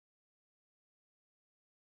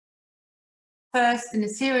first in a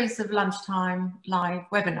series of lunchtime live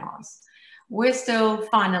webinars. We're still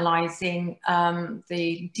finalising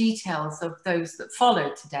the details of those that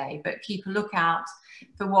follow today, but keep a lookout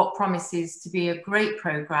for what promises to be a great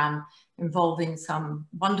programme involving some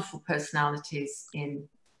wonderful personalities in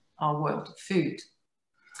our world of food.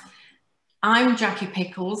 I'm Jackie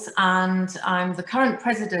Pickles and I'm the current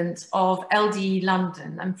president of LDE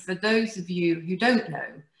London. And for those of you who don't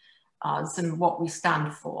know us and what we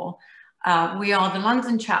stand for, we are the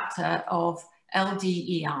London chapter of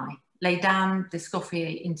LDEI, Les Dames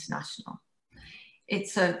d'Escoffier International.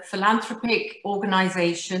 It's a philanthropic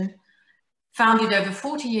organisation founded over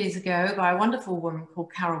 40 years ago by a wonderful woman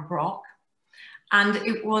called Carol Brock. And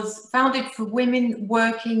it was founded for women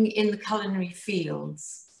working in the culinary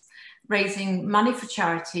fields, raising money for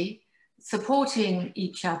charity, supporting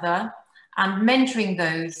each other and mentoring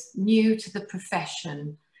those new to the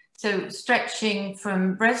profession. So stretching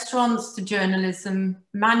from restaurants to journalism,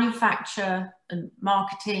 manufacture and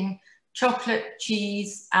marketing, chocolate,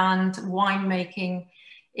 cheese and winemaking.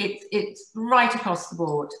 It's right across the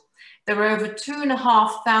board. There are over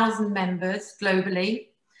 2,500 members globally,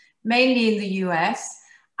 mainly in the US,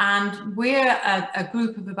 and we're a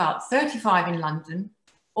group of about 35 in London,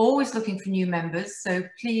 always looking for new members. So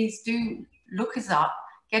please do look us up,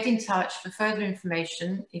 get in touch for further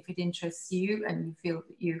information if it interests you and you feel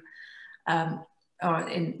that you are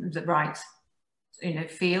in the right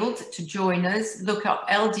field to join us. Look up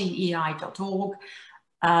ldei.org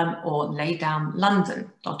or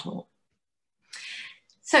lesdamslondon.org.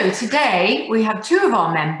 So today we have two of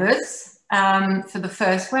our members for the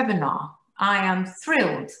first webinar. I am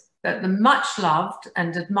thrilled that the much loved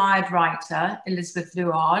and admired writer Elisabeth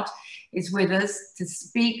Luard is with us to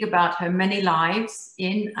speak about her many lives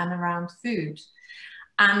in and around food.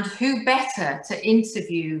 And who better to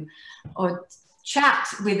interview or chat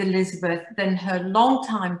with Elisabeth than her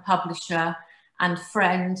longtime publisher and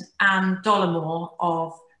friend Anne Dolamore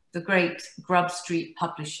of the great Grub Street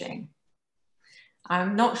Publishing.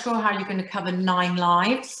 I'm not sure how you're going to cover 9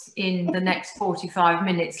 lives in the next 45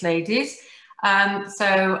 minutes, ladies.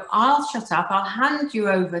 So I'll shut up, I'll hand you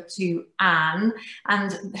over to Anne,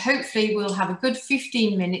 and hopefully we'll have a good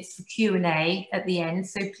 15 minutes for Q&A at the end.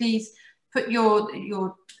 So please put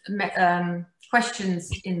your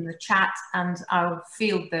questions in the chat and I'll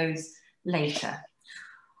field those later.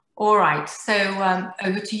 All right, so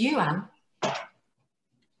over to you, Anne.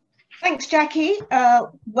 Thanks, Jackie.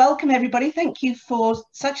 Welcome, everybody. Thank you for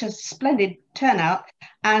such a splendid turnout,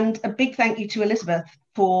 and a big thank you to Elisabeth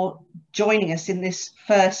for joining us in this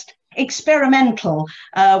first experimental,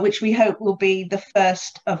 which we hope will be the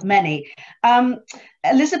first of many.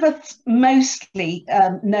 Elisabeth's mostly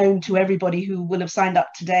known to everybody who will have signed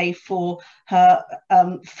up today for her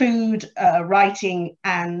food writing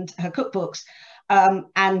and her cookbooks,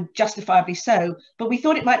 and justifiably so. But we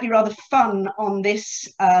thought it might be rather fun on this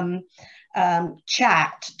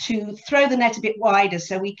chat to throw the net a bit wider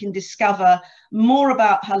so we can discover more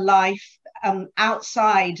about her life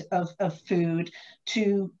outside of food,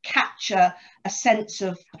 to capture a sense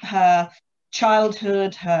of her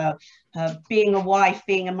childhood, her being a wife,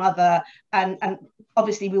 being a mother, and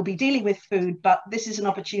obviously we'll be dealing with food, but this is an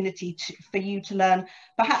opportunity for you to learn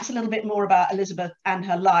perhaps a little bit more about Elisabeth and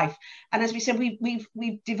her life. And as we said,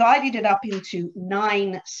 we've divided it up into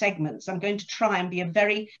 9 segments. I'm going to try and be a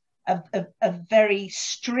very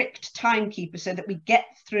strict timekeeper so that we get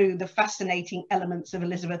through the fascinating elements of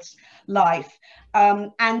Elisabeth's life.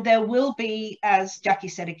 And there will be, as Jackie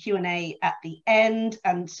said, a Q&A at the end.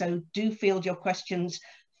 And so do field your questions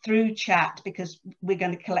through chat, because we're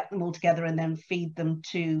going to collect them all together and then feed them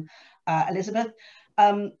to Elisabeth.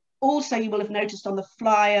 Also, you will have noticed on the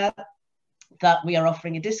flyer that we are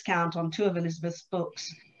offering a discount on 2 of Elisabeth's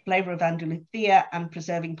books, Flavour of Andalusia and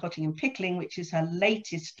Preserving, Potting and Pickling, which is her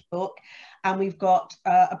latest book. And we've got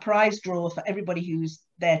a prize draw for everybody who's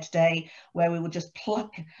there today, where we will just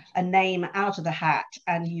pluck a name out of the hat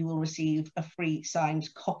and you will receive a free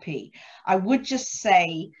signed copy. I would just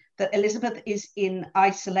say that Elisabeth is in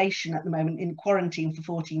isolation at the moment, in quarantine for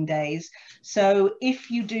 14 days. So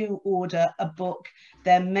if you do order a book,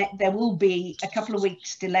 there will be a couple of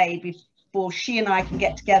weeks delay before she and I can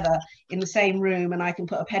get together in the same room and I can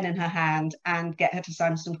put a pen in her hand and get her to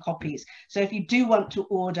sign some copies. So if you do want to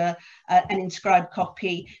order an inscribed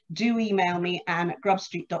copy, do email me,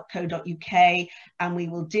 anne@grubstreet.co.uk, and we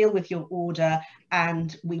will deal with your order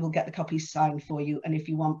and we will get the copies signed for you, and if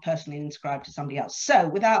you want, personally inscribed to somebody else. So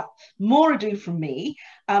without more ado from me,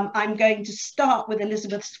 I'm going to start with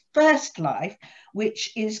Elisabeth's first life,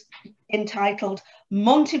 which is entitled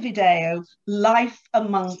Montevideo, Life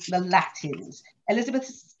Among the Latins.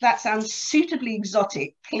 Elisabeth, that sounds suitably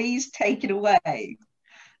exotic. Please take it away.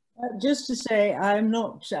 Just to say, I'm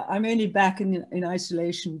only back in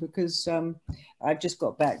isolation because I've just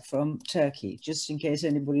got back from Turkey, just in case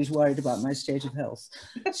anybody's worried about my state of health.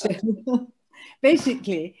 So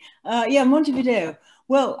basically, yeah, Montevideo.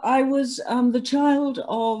 Well, I was the child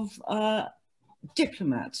of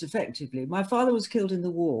diplomats, effectively. My father was killed in the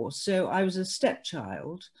war, so I was a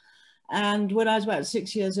stepchild. And when I was about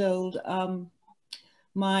 6 years old,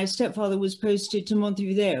 my stepfather was posted to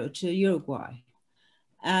Montevideo, to Uruguay,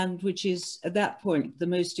 and which is at that point the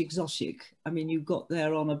most exotic. I mean, you got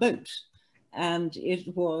there on a boat, and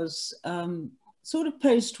it was sort of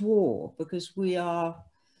post-war, because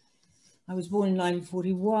I was born in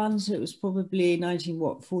 1941, so it was probably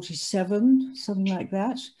 1947, something like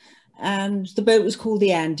that. And the boat was called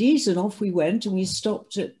the Andes, and off we went, and we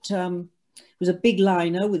stopped at, it was a big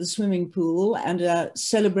liner with a swimming pool and a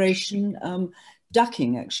celebration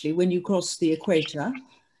ducking, actually, when you cross the equator.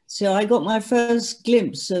 So I got my first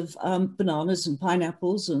glimpse of bananas and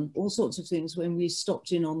pineapples and all sorts of things when we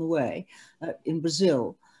stopped in on the way in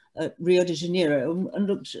Brazil, at Rio de Janeiro, and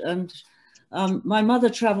looked, and my mother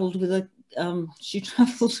traveled with she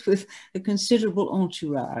traveled with a considerable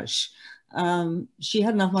entourage. She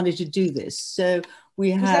had enough money to do this. So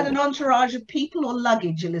we had... Was that an entourage of people or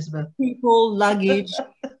luggage, Elisabeth? People, luggage,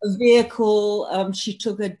 a vehicle. She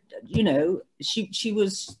took a, you know, she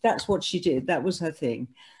was, that's what she did. That was her thing.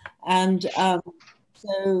 And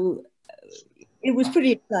so it was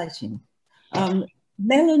pretty exciting.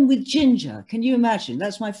 Melon with ginger, can you imagine?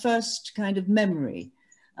 That's my first kind of memory.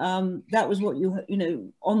 That was what you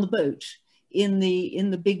know, on the boat, in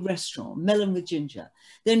the big restaurant, melon with ginger.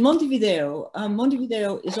 Then Montevideo,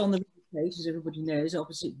 Montevideo is on the coast, as everybody knows,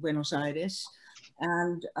 opposite Buenos Aires.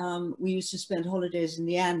 And we used to spend holidays in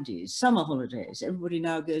the Andes, summer holidays. Everybody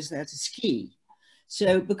now goes there to ski.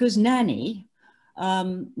 So because Nanny,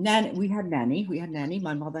 we had Nanny,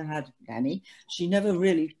 my mother had Nanny. She never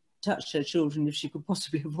really touched her children if she could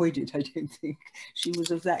possibly avoid it, I don't think. She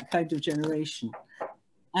was of that kind of generation.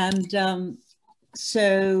 And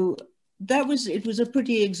so it was a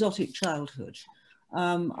pretty exotic childhood.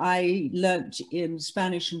 I learnt in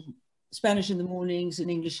Spanish in the mornings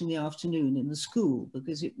and English in the afternoon in the school,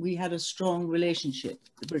 because we had a strong relationship,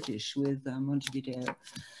 the British, with Montevideo.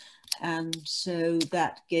 And so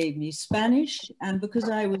that gave me Spanish. And because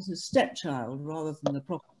I was a stepchild rather than the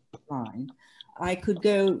proper line, I could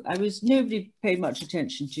go, nobody paid much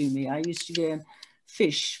attention to me. I used to go and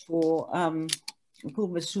fish for,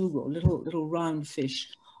 called masugo, little round fish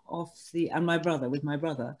off with my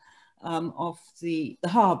brother, off the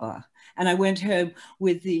harbour. And I went home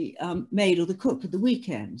with the maid or the cook at the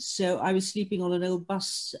weekends. So I was sleeping on an old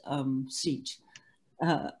bus seat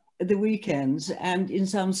at the weekends, and in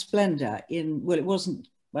some splendour well, it wasn't,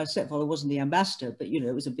 my stepfather wasn't the ambassador, but, you know,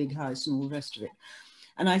 it was a big house and all the rest of it.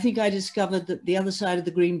 And I think I discovered that the other side of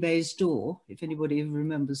the green baize door, if anybody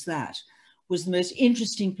remembers that, was the most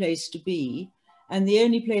interesting place to be, and the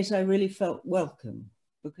only place I really felt welcome,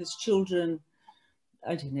 because children,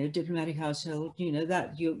 I don't know, diplomatic household, you know,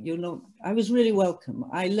 that you're not, I was really welcome.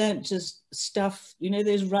 I learnt to stuff, you know,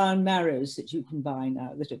 those round marrows that you can buy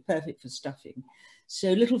now that are perfect for stuffing.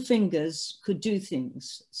 So little fingers could do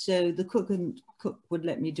things. So the cook would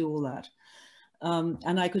let me do all that.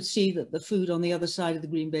 And I could see that the food on the other side of the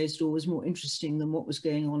green baize door was more interesting than what was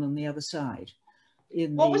going on the other side.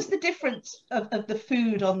 What was the difference of the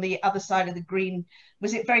food on the other side of the green?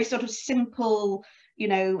 Was it very sort of simple, you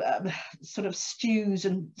know, sort of stews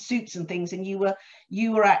and soups and things, and you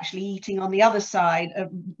were actually eating on the other side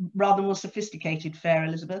rather more sophisticated fare,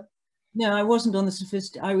 Elisabeth? No, I wasn't on the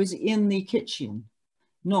sophisticated. I was in the kitchen.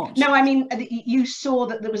 Not. No, I mean, you saw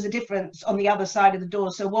that there was a difference on the other side of the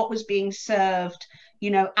door. So what was being served,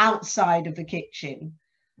 you know, outside of the kitchen?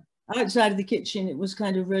 Outside of the kitchen, it was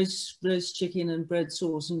kind of roast chicken and bread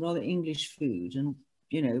sauce and rather English food, and,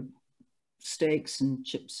 you know, steaks and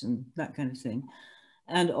chips and that kind of thing.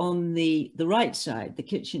 And on the right side, the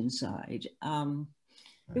kitchen side,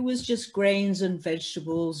 it was just grains and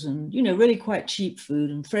vegetables and, you know, really quite cheap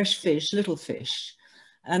food and fresh fish, little fish.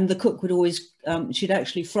 And the cook would always, she'd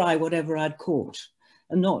actually fry whatever I'd caught,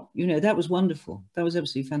 and not, you know, that was wonderful. That was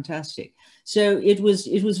absolutely fantastic. So it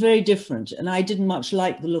was very different. And I didn't much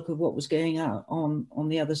like the look of what was going out on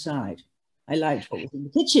the other side. I liked what was in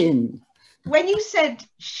the kitchen. When you said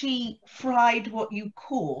she fried what you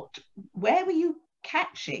caught, where were you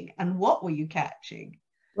catching and what were you catching?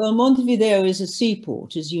 Well, Montevideo is a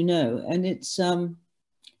seaport, as you know, and it's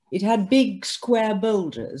it had big square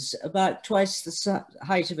boulders about twice the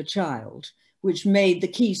height of a child, which made the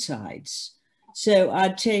quaysides. So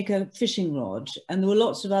I'd take a fishing rod, and there were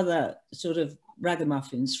lots of other sort of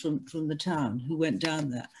ragamuffins from the town who went down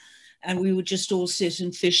there. And we would just all sit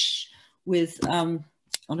and fish with, on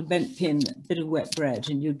a bent pin, a bit of wet bread,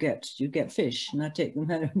 and you'd get fish, and I'd take them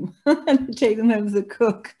home. And I'd take them home to the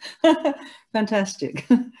cook. Fantastic.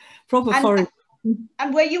 Proper forage.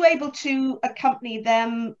 And were you able to accompany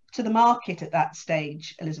them to the market at that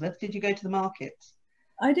stage, Elisabeth? Did you go to the markets?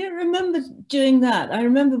 I don't remember doing that. I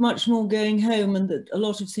remember much more going home, and that a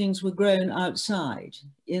lot of things were grown outside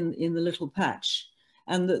in the little patch,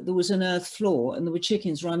 and that there was an earth floor and there were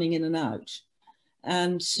chickens running in and out.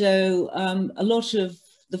 And so a lot of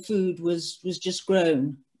the food was just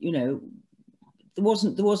grown, you know. There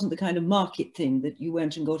wasn't the kind of market thing that you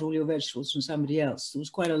went and got all your vegetables from somebody else. There was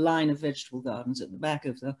quite a line of vegetable gardens at the back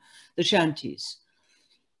of the shanties.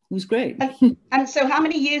 It was great. And so how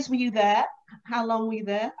many years were you there? How long were you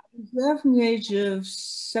there? I was there from the age of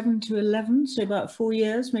 7 to 11, so about 4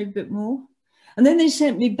 years, maybe a bit more. And then they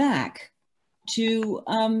sent me back to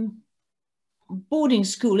boarding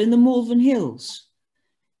school in the Malvern Hills.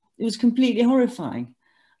 It was completely horrifying.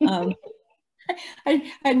 I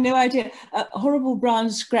had no idea. A horrible brown,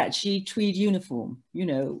 scratchy tweed uniform, you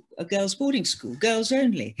know, a girls' boarding school, girls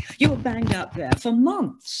only. You were banged up there for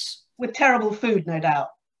months. With terrible food, no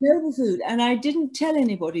doubt. Terrible food. And I didn't tell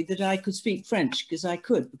anybody that I could speak French, because I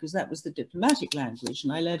could, because that was the diplomatic language.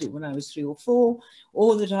 And I learned it when I was 3 or 4,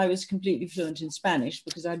 or that I was completely fluent in Spanish,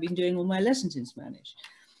 because I'd been doing all my lessons in Spanish.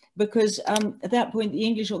 Because at that point, the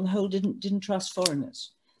English on the whole didn't trust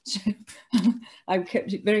foreigners. So I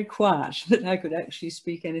kept it very quiet that I could actually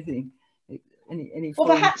speak anything. Well,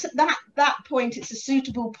 perhaps at that point, it's a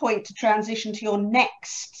suitable point to transition to your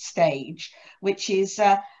next stage, which is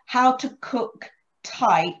how to cook,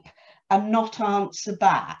 type, and not answer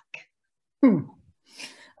back.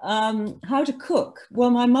 How to cook? Well,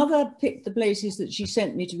 my mother picked the places that she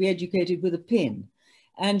sent me to be educated with a pin.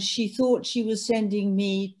 And she thought she was sending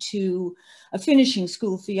me to a finishing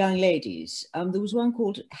school for young ladies. There was one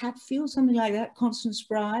called Hatfield, something like that, Constance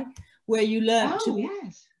Spry, where you learned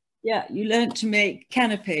you learned to make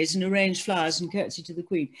canapes and arrange flowers and curtsy to the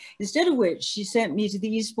Queen. Instead of which, she sent me to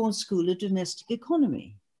the Eastbourne School of Domestic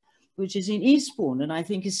Economy, which is in Eastbourne, and I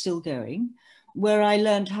think is still going, where I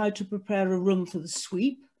learned how to prepare a room for the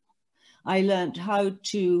sweep. I learned how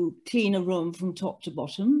to clean a room from top to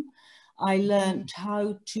bottom. I learned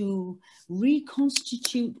how to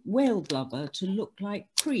reconstitute whale blubber to look like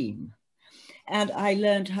cream. And I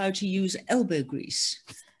learned how to use elbow grease.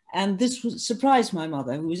 And this surprised my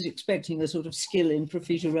mother, who was expecting a sort of skill in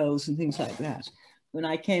profiteroles and things like that, when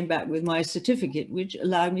I came back with my certificate, which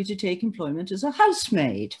allowed me to take employment as a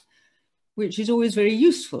housemaid, which is always very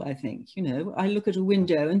useful, I think. You know, I look at a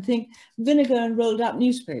window and think vinegar and rolled up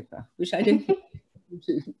newspaper, which I don't think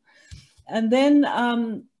do. And then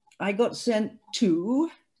I got sent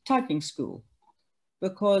to typing school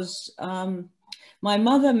because my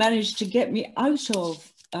mother managed to get me out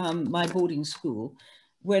of my boarding school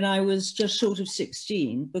when I was just short of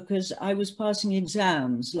 16, because I was passing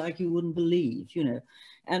exams like you wouldn't believe, you know.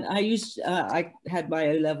 And I had my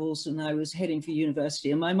O-levels and I was heading for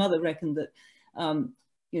university, and my mother reckoned that,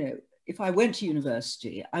 you know, if I went to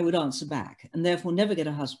university, I would answer back and therefore never get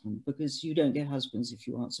a husband, because you don't get husbands if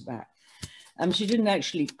you answer back. She didn't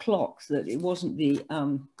actually clock that it wasn't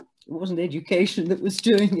education that was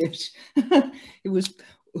doing it. It was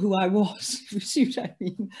who I was, if you see what I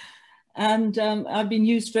mean. And I've been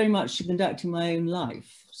used very much to conducting my own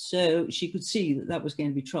life. So she could see that that was going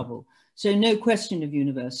to be trouble. So no question of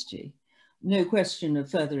university, no question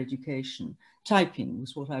of further education. Typing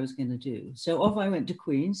was what I was going to do. So off I went to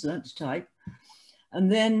Queen's, learnt to type.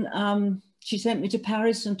 And then she sent me to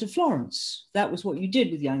Paris and to Florence. That was what you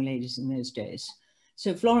did with young ladies in those days.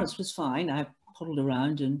 So Florence was fine. I poddled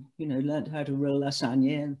around and, you know, learned how to roll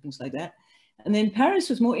lasagne and things like that. And then Paris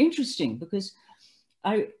was more interesting because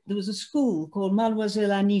there was a school called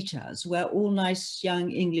Mademoiselle Anita's where all nice young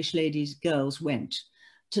English ladies, girls went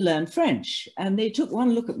to learn French. And they took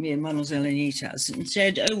one look at me in Mademoiselle Anita's and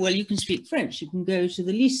said, oh, well, you can speak French. You can go to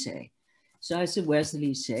the lycée. So I said, where's the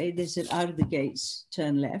lycée? They said, out of the gates,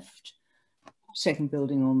 turn left, second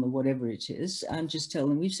building on the whatever it is, and just tell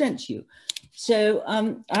them we've sent you. So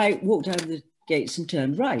I walked out of the gates and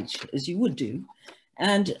turned right, as you would do,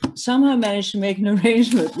 and somehow managed to make an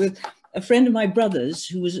arrangement with a friend of my brother's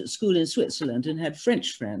who was at school in Switzerland and had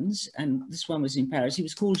French friends, and this one was in Paris. He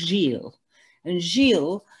was called Gilles, and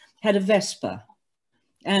Gilles had a Vespa,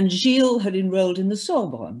 and Gilles had enrolled in the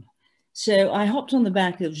Sorbonne. So I hopped on the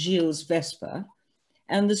back of Gilles' Vespa,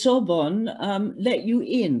 And the Sorbonne let you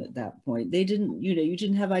in at that point. They didn't, you know, you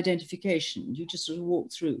didn't have identification. You just sort of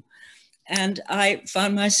walked through. And I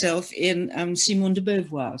found myself in Simone de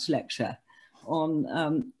Beauvoir's lecture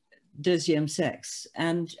on deuxième sexe.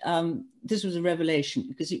 And this was a revelation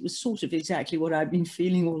because it was sort of exactly what I'd been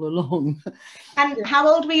feeling all along. And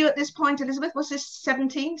how old were you at this point, Elisabeth? Was this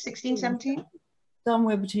 17, 16, 17?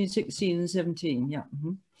 Somewhere between 16 and 17, yeah.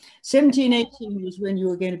 17, 18 was when you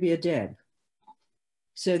were going to be a deb.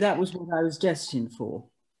 So that was what I was destined for.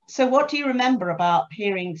 So what do you remember about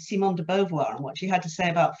hearing Simone de Beauvoir and what she had to say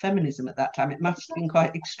about feminism at that time? It must have been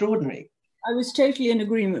quite extraordinary. I was totally in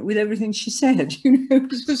agreement with everything she said. You know,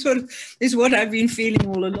 it was sort of is what I've been feeling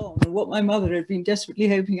all along and what my mother had been desperately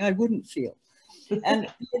hoping I wouldn't feel. And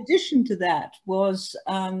in addition to that was,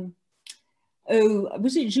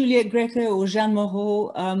 was it Juliette Greco or Jeanne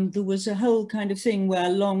Moreau? There was a whole kind of thing where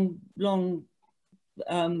long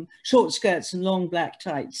short skirts and long black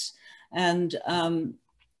tights and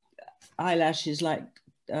eyelashes like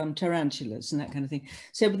tarantulas and that kind of thing.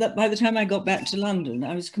 So by the time I got back to London,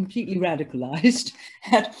 I was completely radicalized,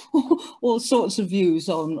 had all sorts of views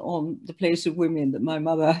on the place of women that my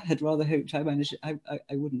mother had rather hoped I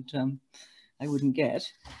wouldn't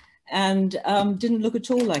get, and didn't look at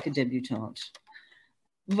all like a debutante.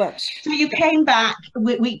 But so you came back.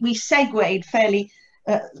 We segued fairly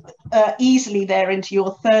easily there into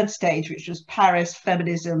your third stage, which was Paris,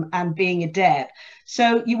 feminism, and being a deb.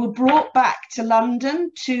 So you were brought back to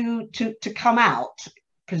London to come out,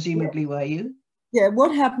 presumably, were you? Yeah.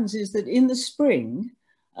 What happens is that in the spring,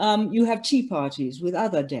 you have tea parties with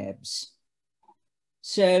other debs.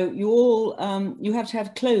 So you all you have to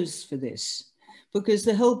have clothes for this, because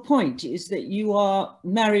the whole point is that you are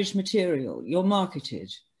marriage material. You're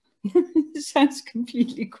marketed. It sounds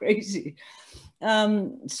completely crazy.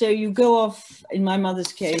 So you go off, in my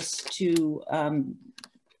mother's case, to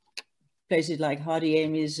places like Hardy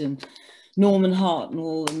Amy's and Norman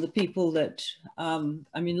Hartnell and the people that,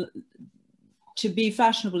 I mean, to be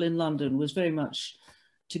fashionable in London was very much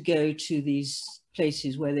to go to these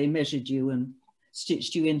places where they measured you and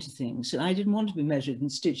stitched you into things. And I didn't want to be measured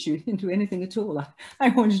and stitched you into anything at all. I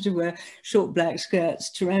wanted to wear short black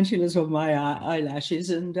skirts, tarantulas on my eyelashes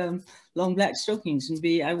and long black stockings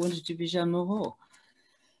and I wanted to be Jeanne Moreau.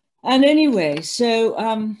 And anyway, so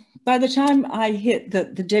by the time I hit the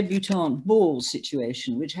debutante ball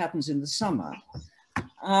situation, which happens in the summer,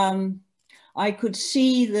 I could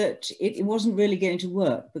see that it wasn't really going to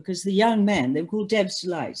work because the young men, they were called Deb's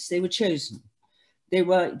Delights, they were chosen. They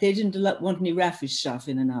didn't want any raffish stuff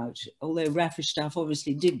in and out, although raffish stuff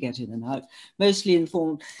obviously did get in and out, mostly in the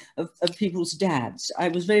form of people's dads. I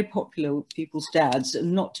was very popular with people's dads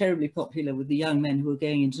and not terribly popular with the young men who were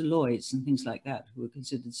going into Lloyd's and things like that, who were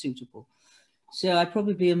considered suitable. So I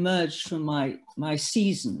probably emerged from my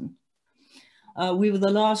season. We were the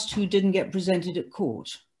last who didn't get presented at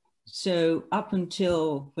court. So up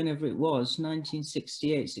until whenever it was,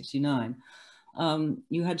 1968, 69,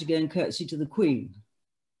 you had to go and curtsy to the Queen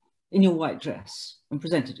in your white dress and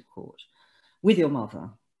present it at court with your mother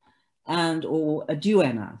or a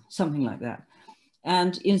duenna, something like that.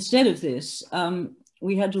 And instead of this,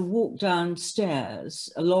 we had to walk downstairs,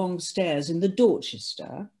 along stairs in the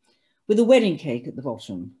Dorchester with a wedding cake at the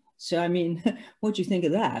bottom. So, I mean, what do you think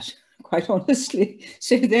of that? Quite honestly.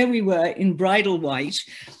 So there we were in bridal white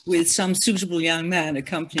with some suitable young man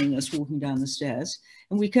accompanying us walking down the stairs,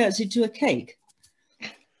 and we curtsied to a cake,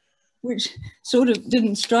 which sort of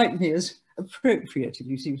didn't strike me as appropriate, if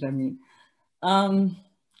you see what I mean. And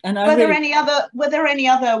were there any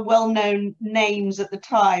other well-known names at the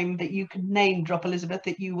time that you could name drop, Elisabeth,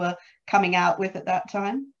 that you were coming out with at that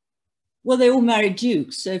time? Well, they all married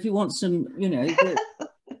dukes. So if you want some, you know,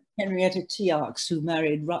 Henrietta Tiarks, who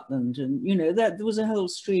married Rutland, and you know that there was a whole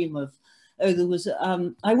stream of. Oh, there was.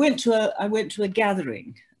 I went to a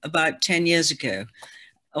gathering about 10 years ago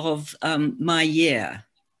of my year.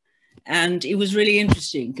 And it was really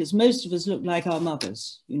interesting because most of us looked like our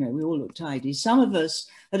mothers. You know, we all looked tidy. Some of us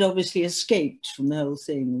had obviously escaped from the whole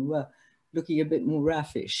thing and were looking a bit more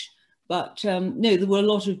raffish. But no, there were a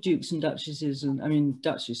lot of dukes and duchesses, and I mean,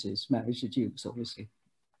 duchesses married to dukes, obviously.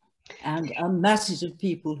 And masses of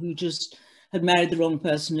people who just had married the wrong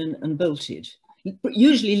person and bolted,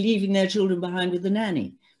 usually leaving their children behind with the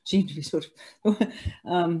nanny. Seemed to be sort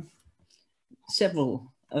of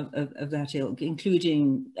several of that ilk,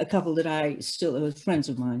 including a couple that I still are friends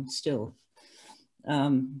of mine still.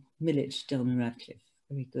 Millet Delmy Radcliffe,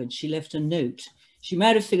 very good. She left a note. She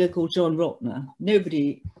married a figure called John Rotner.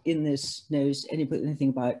 Nobody in this knows anything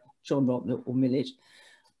about John Rotner or Millet.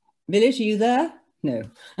 Millet, are you there? no.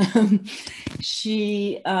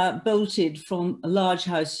 She bolted from a large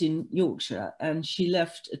house in Yorkshire, and she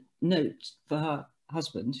left a note for her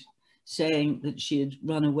husband saying that she had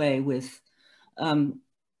run away with,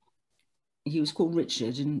 he was called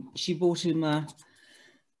Richard, and she bought him a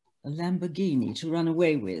Lamborghini to run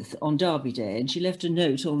away with on Derby Day. And she left a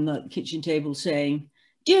note on the kitchen table saying,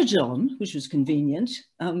 "Dear John," which was convenient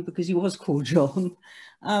because he was called John,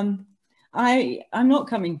 I'm not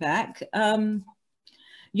coming back.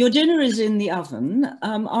 Your dinner is in the oven.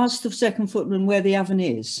 Ask the second footman where the oven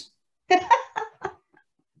is.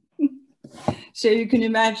 So you can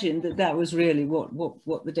imagine that that was really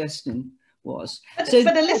what the destiny was.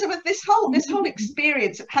 But Elisabeth, this whole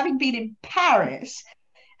experience of having been in Paris,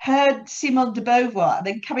 heard Simone de Beauvoir, and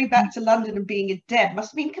then coming back to London and being a Deb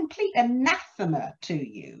must have been complete anathema to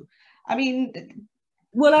you. I mean,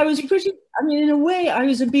 well, I was in a way, I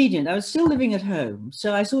was obedient. I was still living at home,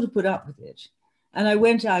 so I sort of put up with it. And I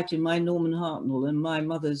went out in my Norman Hartnell and my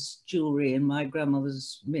mother's jewellery and my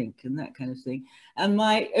grandmother's mink and that kind of thing. And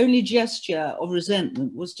my only gesture of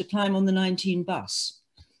resentment was to climb on the 19 bus.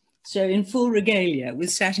 So in full regalia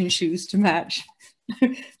with satin shoes to match,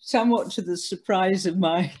 somewhat to the surprise of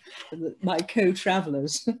my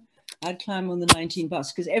co-travellers, I'd climb on the 19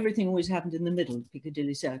 bus because everything always happened in the middle,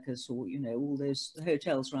 Piccadilly Circus or, you know, all those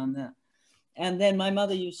hotels around there. And then my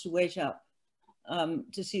mother used to wait up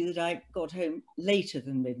to see that I got home later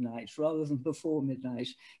than midnight rather than before midnight.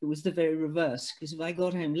 It was the very reverse, because if I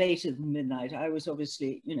got home later than midnight, I was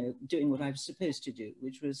obviously, you know, doing what I was supposed to do,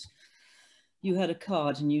 which was you had a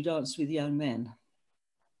card and you danced with young men.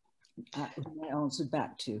 I answered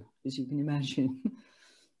back to, as you can imagine.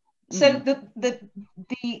 So the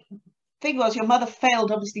thing was, your mother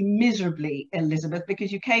failed obviously miserably, Elisabeth,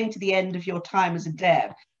 because you came to the end of your time as a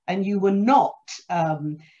Deb and you were not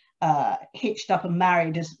hitched up and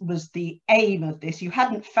married as was the aim of this. You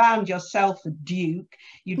hadn't found yourself a duke.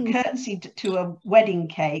 You'd curtsied to a wedding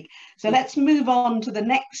cake. So let's move on to the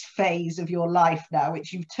next phase of your life now,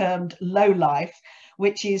 which you've termed low life,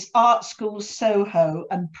 which is art school, Soho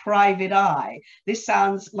and private eye. This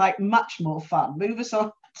sounds like much more fun. Move us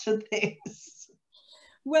on to this.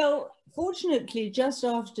 Well, fortunately, just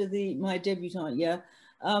after my debutante year,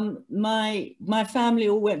 my family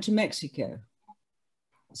all went to Mexico.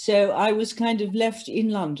 So I was kind of left in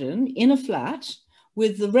London in a flat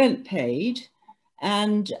with the rent paid,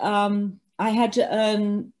 and I had to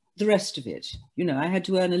earn the rest of it. You know, I had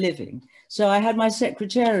to earn a living. So I had my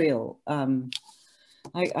secretarial.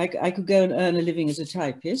 I could go and earn a living as a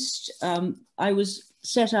typist. I was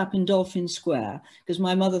set up in Dolphin Square because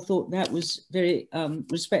my mother thought that was very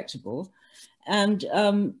respectable. And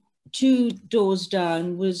 2 doors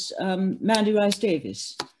down was Mandy Rice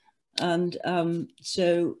Davis. And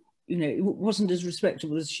so, you know, it wasn't as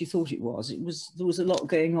respectable as she thought it was. There was a lot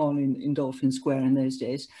going on in Dolphin Square in those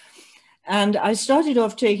days. And I started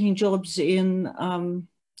off taking jobs in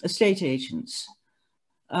estate agents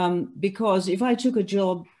because if I took a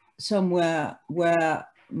job somewhere where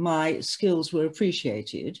my skills were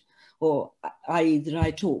appreciated, or i.e. that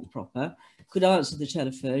I talked proper, could answer the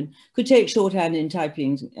telephone, could take shorthand in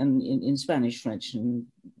typing and in Spanish, French and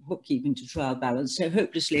bookkeeping to trial balance, so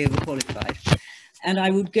hopelessly overqualified. And I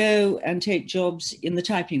would go and take jobs in the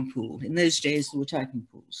typing pool. In those days, there were typing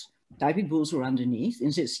pools. Typing pools were underneath. In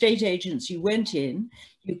estate agents, you went in,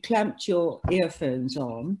 you clamped your earphones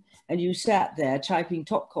on, and you sat there typing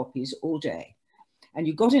top copies all day. And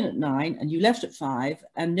you got in at 9 and you left at 5,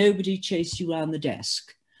 and nobody chased you around the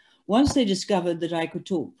desk. Once they discovered that I could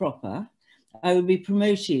talk proper, I would be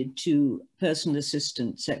promoted to personal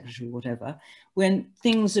assistant, secretary, whatever, when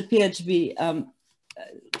things appeared to be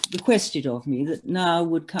requested of me that now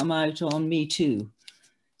would come out on Me Too.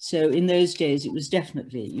 So in those days, it was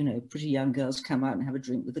definitely, you know, pretty young girls come out and have a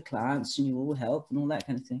drink with the clients and you all help and all that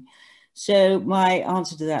kind of thing. So my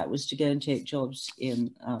answer to that was to go and take jobs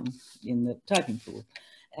in the typing pool.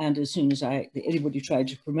 And as soon as anybody tried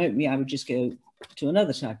to promote me, I would just go to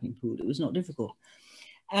another typing pool. It was not difficult.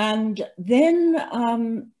 And then,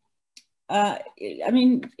 I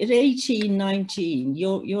mean, at 18, 19,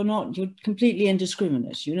 you're completely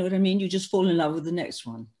indiscriminate. You know what I mean? You just fall in love with the next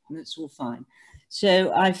one, and it's all fine.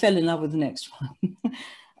 So I fell in love with the next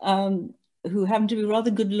one, who happened to be a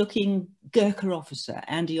rather good-looking Gurkha officer,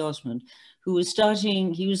 Andy Osmond, who was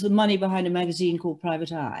he was the money behind a magazine called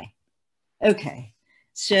Private Eye. Okay,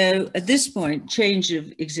 so at this point, change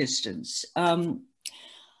of existence.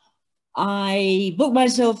 I booked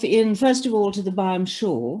myself in, first of all, to the Byam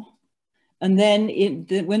Shore, and then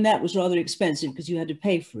when that was rather expensive because you had to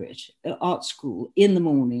pay for it, art school in the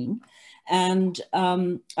morning. And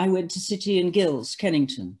I went to City and Guilds,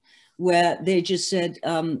 Kennington, where they just said,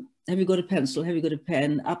 have you got a pencil? Have you got a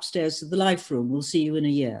pen? Upstairs to the life room. We'll see you in a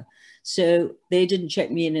year. So they didn't check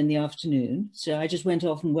me in the afternoon. So I just went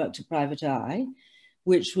off and worked a private eye,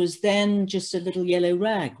 which was then just a little yellow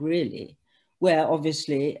rag, really, where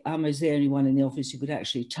obviously I was the only one in the office who could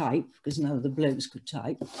actually type, because none of the blokes could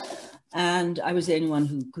type. And I was the only one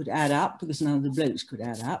who could add up, because none of the blokes could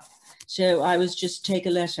add up. So I was just take a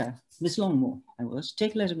letter, Miss Longmore, I was,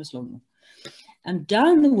 take a letter, Miss Longmore. And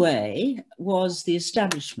down the way was the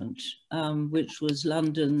establishment, which was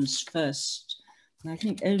London's first, and I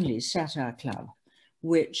think only, satire club,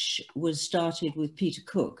 which was started with Peter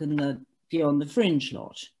Cook and the Beyond the Fringe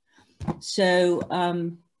lot. So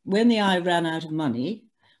when the Eye ran out of money,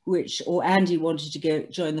 or Andy wanted to go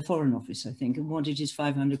join the Foreign Office, I think, and wanted his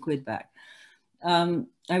 500 quid back,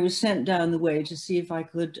 I was sent down the way to see if I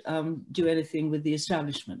could do anything with the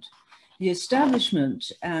establishment. The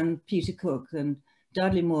establishment and Peter Cook and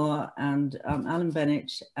Dudley Moore and Alan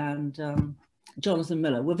Bennett and Jonathan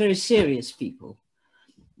Miller were very serious people.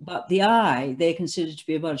 But the Eye, they considered to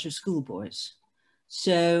be a bunch of schoolboys.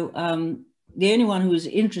 So the only one who was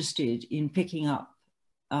interested in picking up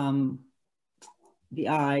the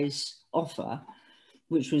Eye's offer,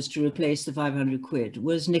 which was to replace the 500 quid,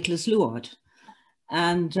 was Elisabeth Luard.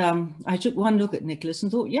 And I took one look at Nicholas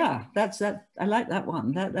and thought, yeah, that's that. I like that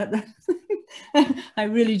one. That. I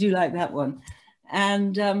really do like that one.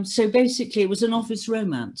 And so basically it was an office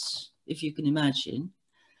romance, if you can imagine.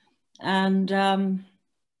 And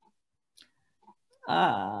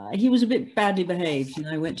he was a bit badly behaved, and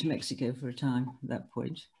I went to Mexico for a time at that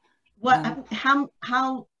point. What?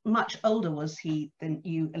 How much older was he than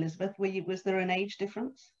you, Elisabeth? Was there an age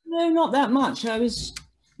difference? No, not that much. I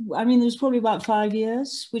mean, there was probably about 5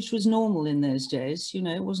 years, which was normal in those days. You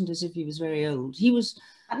know, it wasn't as if he was very old. He was.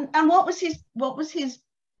 And what was his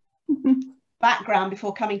background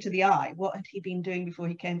before coming to the Eye? What had he been doing before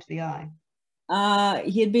he came to the Eye?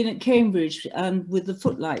 He had been at Cambridge with the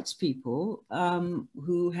Footlights people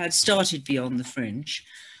who had started Beyond the Fringe.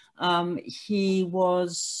 He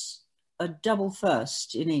was a double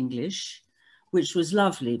first in English, which was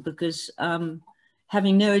lovely because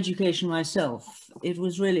having no education myself, it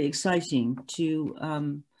was really exciting to,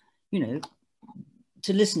 you know,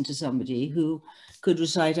 to listen to somebody who could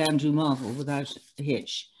recite Andrew Marvell without a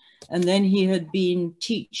hitch. And then he had been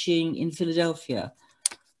teaching in Philadelphia,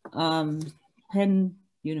 Penn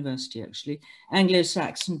University actually,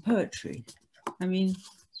 Anglo-Saxon poetry. I mean,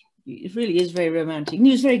 it really is very romantic. And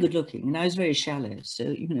he was very good looking and I was very shallow. So,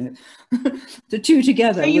 you know, the two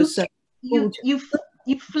together so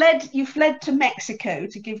you fled to Mexico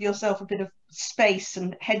to give yourself a bit of space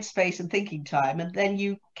and headspace and thinking time, and then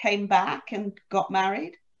you came back and got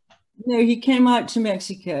married? No, he came out to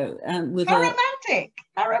Mexico and with romantic.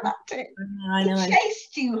 How romantic. I know. He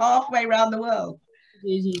chased you halfway around the world.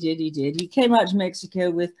 He did. He came out to Mexico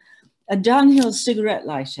with a Dunhill cigarette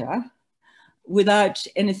lighter without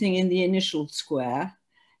anything in the initial square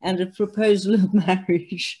and a proposal of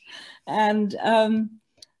marriage. And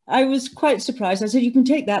I was quite surprised. I said, you can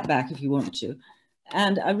take that back if you want to.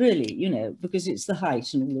 And I really, you know, because it's the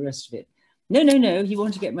height and all the rest of it. No, he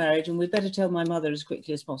wanted to get married and we'd better tell my mother as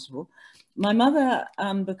quickly as possible. My mother,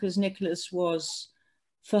 because Nicholas was,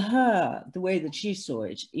 for her, the way that she saw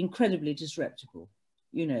it, incredibly disreputable.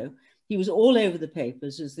 You know, he was all over the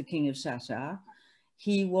papers as the king of satire.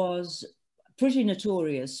 He was pretty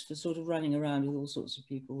notorious for sort of running around with all sorts of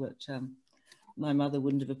people that my mother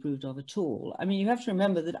wouldn't have approved of at all. I mean, you have to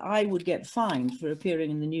remember that I would get fined for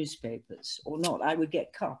appearing in the newspapers or not. I would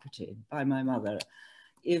get carpeted by my mother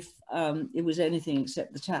if it was anything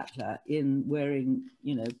except the Tatler in wearing,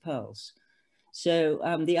 you know, pearls. So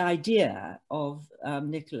the idea of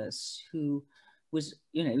Nicholas, who was,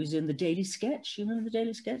 you know, he was in the Daily Sketch. You remember the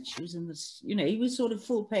Daily Sketch? He was in this, you know, he was sort of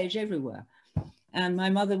full page everywhere. And my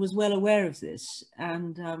mother was well aware of this.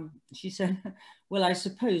 And she said, well, I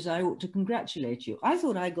suppose I ought to congratulate you. I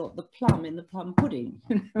thought I got the plum in the plum pudding.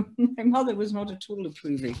 My mother was not at all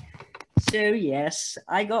approving. So yes,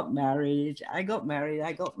 I got married.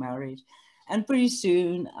 And pretty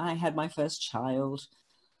soon I had my first child.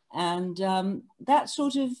 And that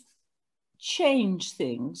sort of changed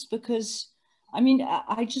things because, I mean,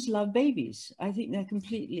 I just love babies. I think they're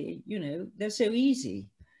completely, you know, they're so easy.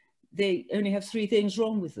 They only have 3 things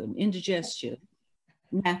wrong with them: indigestion,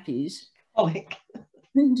 nappies,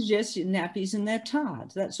 indigestion, nappies, and they're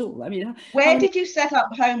tired. That's all. I mean, where did you set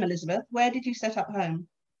up home, Elisabeth? Where did you set up home?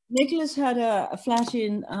 Nicholas had a flat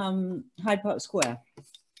in Hyde Park Square,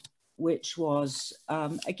 which was,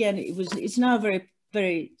 again, it's now a very,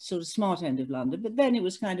 very sort of smart end of London, but then it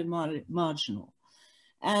was kind of marginal.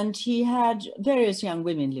 And he had various young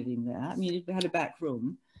women living there. I mean, he had a back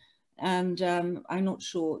room. And I'm not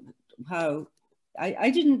sure how, I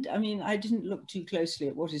didn't look too closely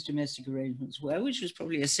at what his domestic arrangements were, which was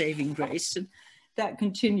probably a saving grace. And that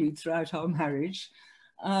continued throughout our marriage.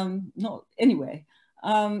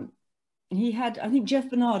 He had, I think, Jeff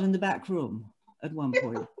Bernard in the back room at one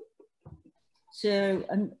point. So,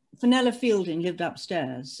 and Fenella Fielding lived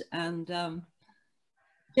upstairs, and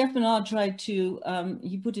Jeff Bernard tried to,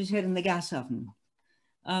 he put his head in the gas oven.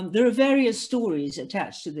 There are various stories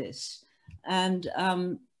attached to this, and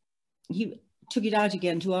he took it out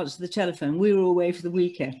again to answer the telephone. We were away for the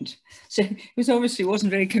weekend. So he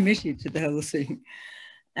wasn't very committed to the whole thing.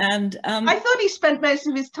 And I thought he spent most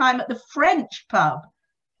of his time at the French pub.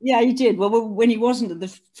 Yeah, he did. Well, when he wasn't at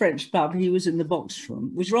the French pub, he was in the box room,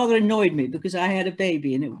 which rather annoyed me because I had a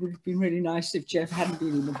baby and it would have been really nice if Jeff hadn't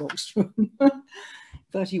been in the box room.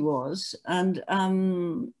 But he was. And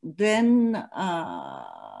then,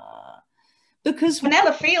 because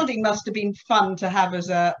Fenella Fielding must have been fun to have as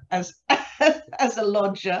a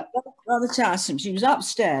lodger. Rather tiresome. She was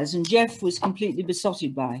upstairs and Jeff was completely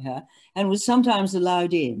besotted by her and was sometimes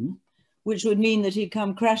allowed in, which would mean that he'd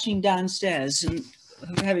come crashing downstairs and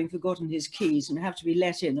having forgotten his keys and have to be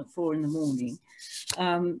let in at 4 in the morning,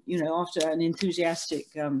 you know, after an enthusiastic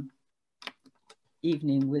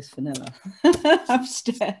evening with Fenella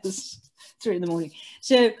upstairs, 3 in the morning.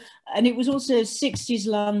 So, and it was also 60s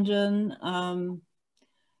London.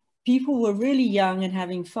 People were really young and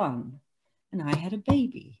having fun. And I had a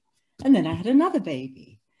baby. And then I had another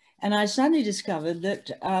baby. And I suddenly discovered that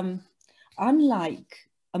unlike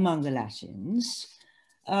among the Latins,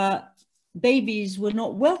 babies were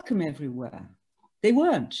not welcome everywhere. They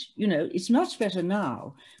weren't, you know, it's much better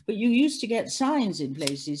now, but you used to get signs in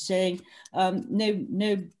places saying,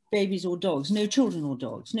 no babies or dogs, no children or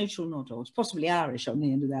dogs, no children or dogs, possibly Irish on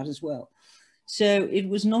the end of that as well. So it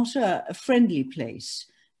was not a friendly place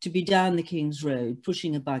to be down the King's Road,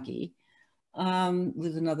 pushing a buggy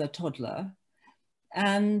with another toddler.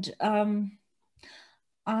 And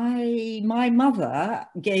my mother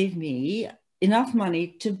gave me enough money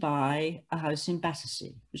to buy a house in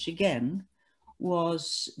Battersea, which again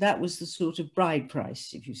was the sort of bride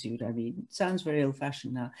price, if you see what I mean. It sounds very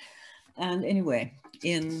old-fashioned now. And anyway,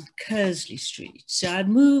 in Kersley Street. So I'd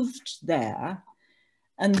moved there.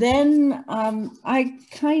 And then I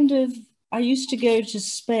used to go to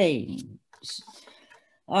Spain.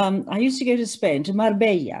 To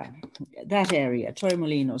Marbella, that area,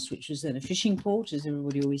 Torremolinos, which was then a fishing port, as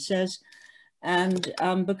everybody always says. And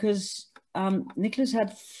because Nicholas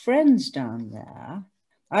had friends down there,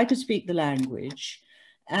 I could speak the language,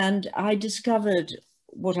 and I discovered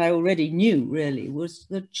what I already knew, really, was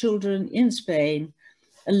that children in Spain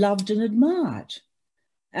are loved and admired.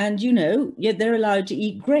 And, you know, yet they're allowed to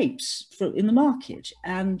eat grapes in the market.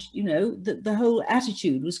 And, you know, the whole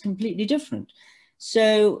attitude was completely different.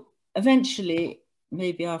 So eventually,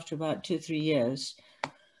 maybe after about 2 or 3 years,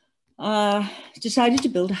 decided to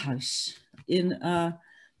build a house in, it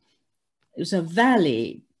was a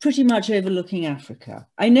valley pretty much overlooking Africa.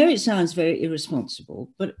 I know it sounds very irresponsible,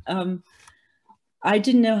 but I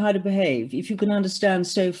didn't know how to behave, if you can understand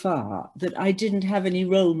so far, that I didn't have any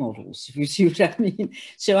role models, if you see what I mean.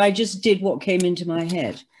 So I just did what came into my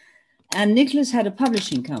head. And Nicholas had a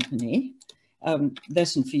publishing company,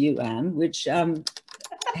 lesson for you, Anne, which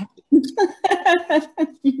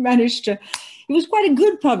he managed to, it was quite a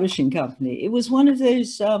good publishing company. It was one of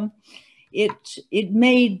those, it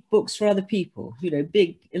made books for other people, you know,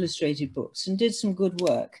 big illustrated books, and did some good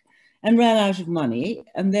work and ran out of money.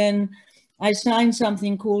 And then I signed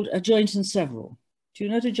something called a joint and several. Do you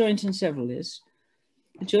know what a joint and several is?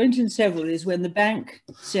 A joint and several is when the bank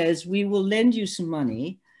says, we will lend you some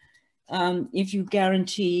money if you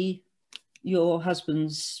guarantee your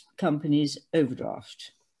husband's company's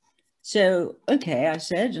overdraft. So, okay, I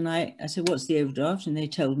said, and I said, what's the overdraft? And they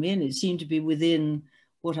told me, and it seemed to be within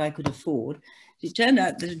what I could afford. It turned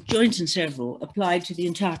out that a joint and several applied to the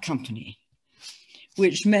entire company,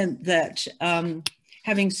 which meant that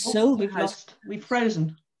having sold the house... We've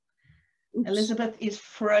frozen. Oops. Elizabeth is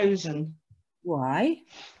frozen. Why?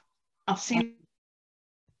 I'll see.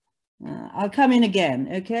 I'll come in again,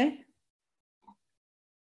 okay?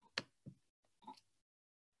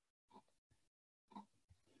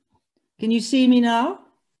 Can you see me now?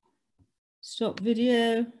 Stop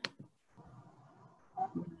video.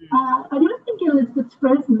 I don't think Elizabeth's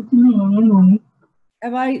frozen to me anyway.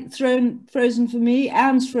 Have I frozen for me?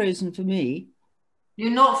 Anne's frozen for me.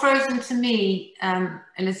 You're not frozen to me,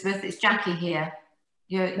 Elizabeth. It's Jackie here.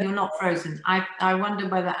 You're not frozen. I wonder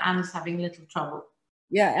whether Anne's having a little trouble.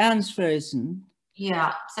 Yeah, Anne's frozen.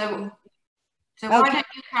 Yeah. So why don't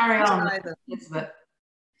you carry on, Elisabeth?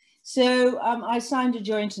 So I signed a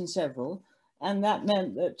joint and several, and that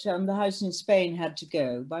meant that the house in Spain had to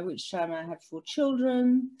go, by which time I had 4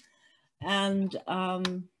 children, and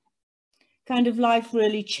kind of life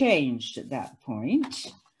really changed at that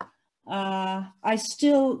point.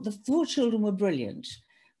 The 4 children were brilliant,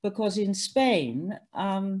 because in Spain,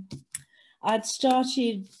 I'd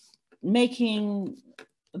started making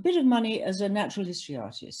a bit of money as a natural history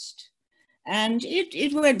artist. And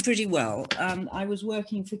it went pretty well. I was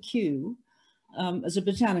working for Kew as a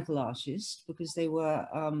botanical artist, because they were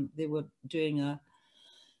doing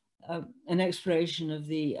an exploration of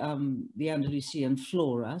the Andalusian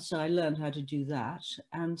flora. So I learned how to do that.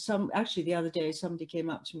 And actually the other day, somebody came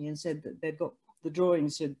up to me and said that they'd got the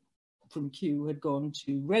drawings from Kew had gone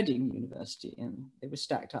to Reading University, and they were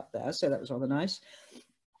stacked up there. So that was rather nice.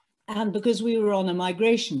 And because we were on a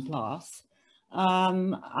migration path,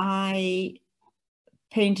 I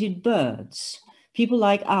painted birds. People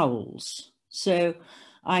like owls. So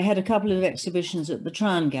I had a couple of exhibitions at the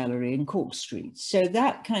Tryon Gallery in Cork Street. So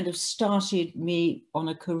that kind of started me on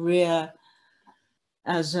a career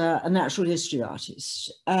as a natural history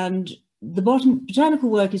artist. And the botanical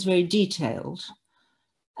work is very detailed.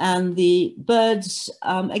 And the birds,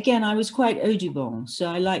 again, I was quite Audubon, so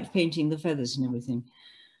I liked painting the feathers and everything.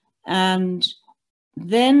 And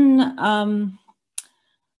then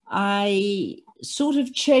I sort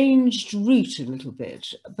of changed route a little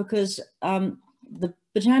bit, because the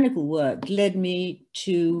botanical work led me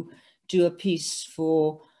to do a piece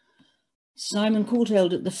for Simon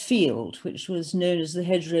Courtauld at the Field, which was known as the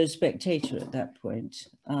Hedgerow Spectator at that point,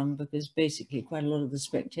 because basically quite a lot of the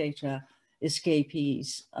Spectator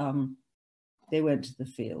escapees, they went to the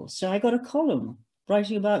Field. So I got a column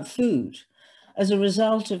writing about food as a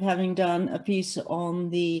result of having done a piece on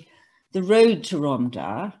the road to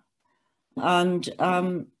Rhondda. And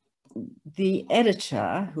the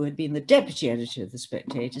editor, who had been the deputy editor of the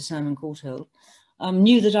Spectator, Simon Courtauld,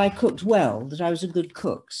 knew that I cooked well, that I was a good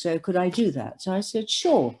cook. So could I do that? So I said,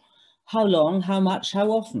 sure. How long, how much, how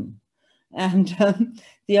often? And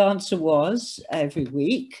the answer was every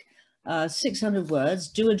week, 600 words,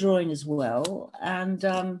 do a drawing as well. And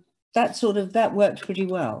that worked pretty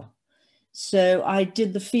well. So I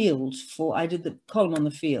did the Field I did the column on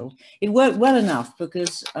the Field. It worked well enough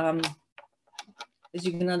because, as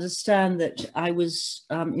you can understand, that I was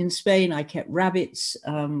in Spain, I kept rabbits,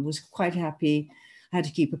 was quite happy. I had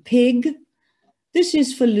to keep a pig. This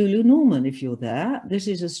is for Lulu Norman, if you're there. This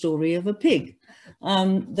is a story of a pig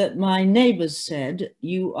that my neighbors said,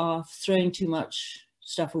 you are throwing too much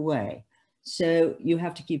stuff away, so you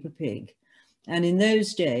have to keep a pig. And in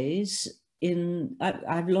those days,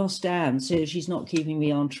 I've lost Anne, so she's not keeping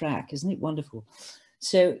me on track. Isn't it wonderful?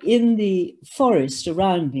 So in the forest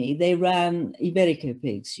around me, they ran Iberico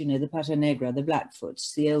pigs, you know, the Pata Negra, the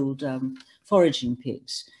Blackfoots, the old foraging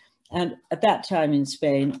pigs. And at that time in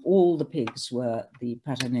Spain, all the pigs were the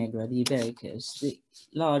Pata Negra, the Ibericos. The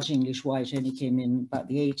large English white only came in about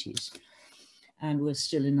the 80s and were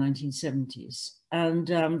still in 1970s.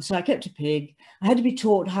 And so I kept a pig. I had to be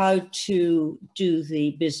taught how to do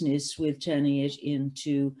the business with turning it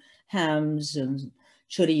into hams and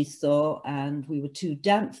chorizo, and we were too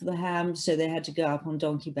damp for the hams, so they had to go up on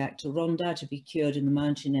donkey back to Rhondda to be cured in the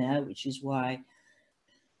mountain air, which is why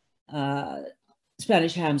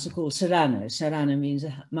Spanish hams are called serrano. Serrano means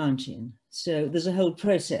a mountain. So there's a whole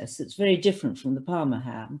process that's very different from the Parma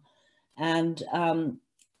ham. And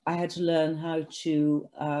I had to learn how to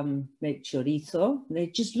make chorizo. They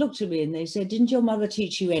just looked at me and they said, didn't your mother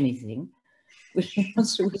teach you anything? Which the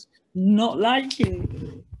answer was, not like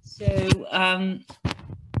you. So I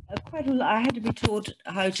had to be taught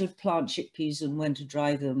how to plant chickpeas and when to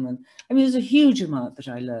dry them. And I mean, there's a huge amount that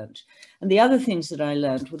I learned. And the other things that I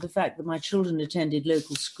learned were the fact that my children attended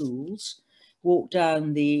local schools, walked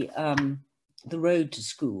down the road to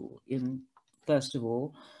school first of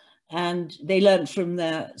all, and they learned from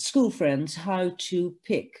their school friends how to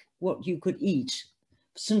pick what you could eat,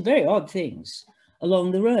 some very odd things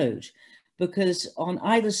along the road, because on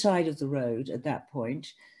either side of the road at that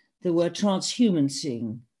point, there were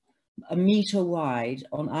transhumancing, a metre wide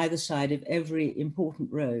on either side of every important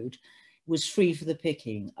road, was free for the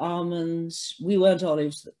picking. Almonds, we weren't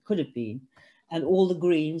olives, that could have been, and all the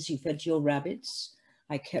greens you fed to your rabbits.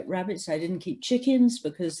 I kept rabbits, I didn't keep chickens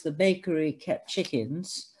because the bakery kept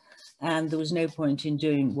chickens and there was no point in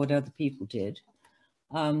doing what other people did.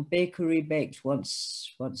 Bakery baked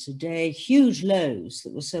once a day, huge loaves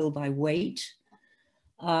that were sold by weight.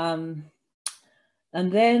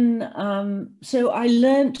 And then, so I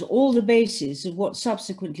learnt all the bases of what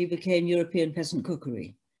subsequently became European Peasant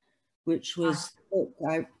Cookery, which was the book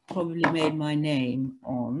I probably made my name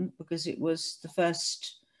on, because it was the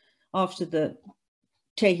first, after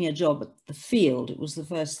taking a job at the field, it was the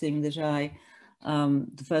first thing that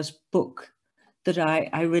the first book that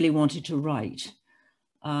I really wanted to write.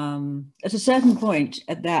 At a certain point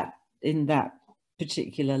in that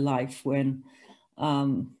particular life, when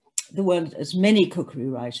there weren't as many cookery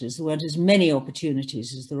writers, there weren't as many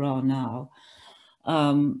opportunities as there are now,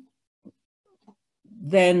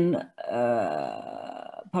 then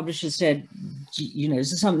publishers said, you know, is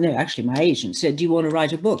there something, no, actually my agent said, do you want to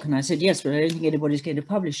write a book? And I said, yes, but I don't think anybody's going to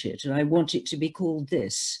publish it. And I want it to be called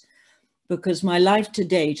this, because my life to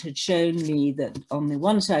date had shown me that on the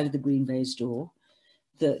one side of the green baize door,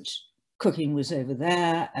 that cooking was over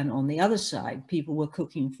there, and on the other side, people were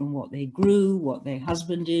cooking from what they grew, what they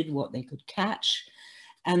husbanded, what they could catch,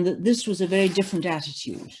 and that this was a very different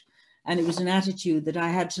attitude. And it was an attitude that I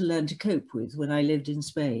had to learn to cope with when I lived in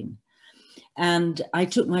Spain. And I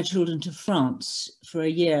took my children to France for a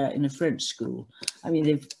year in a French school. I mean,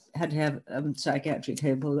 they've had to have psychiatric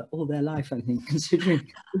help all their life, I think,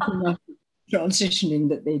 considering the transitioning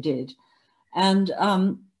that they did. And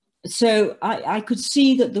so I could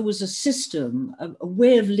see that there was a system, a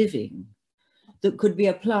way of living that could be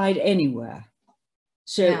applied anywhere.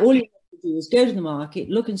 So yeah. All you have to do is go to the market,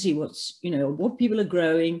 look and see what's, you know, what people are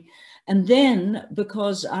growing. And then,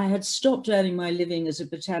 because I had stopped earning my living as a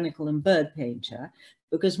botanical and bird painter,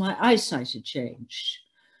 because my eyesight had changed,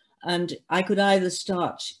 and I could either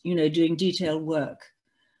start, you know, doing detailed work,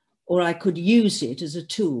 or I could use it as a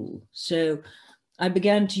tool. So I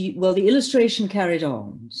began to, well, the illustration carried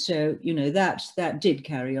on. So, you know, that did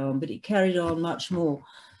carry on, but it carried on much more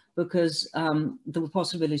because the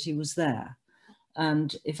possibility was there.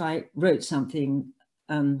 And if I wrote something,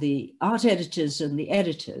 the art editors and the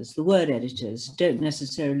editors, the word editors, don't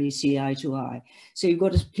necessarily see eye to eye. So you've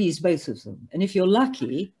got to please both of them. And if you're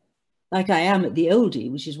lucky, like I am at the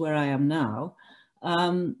LDE, which is where I am now,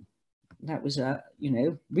 that was a, you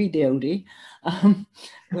know, read the LDE,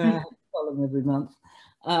 where I have a column every month.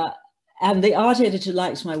 And the art editor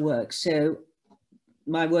likes my work. So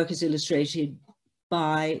my work is illustrated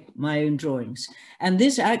by my own drawings. And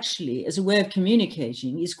this actually, as a way of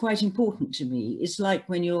communicating, is quite important to me. It's like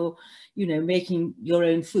when you're, you know, making your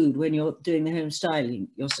own food, when you're doing the home styling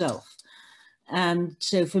yourself. And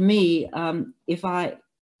so for me, if I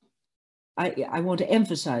want to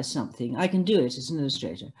emphasize something, I can do it as an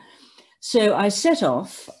illustrator. So I set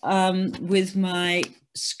off with my,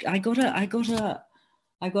 I got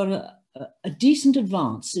a decent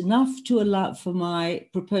advance, enough to allow for my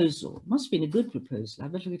proposal. It must have been a good proposal. I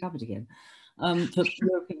better look it up again. For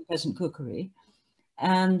European Peasant Cookery,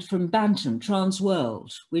 and from Bantam,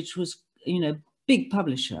 Transworld, which was, you know, big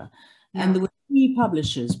publisher, yeah. And there were 3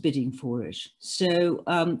 publishers bidding for it. So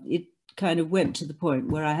it kind of went to the point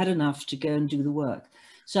where I had enough to go and do the work.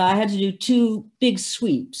 So I had to do 2 big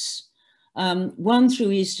sweeps, one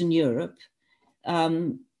through Eastern Europe,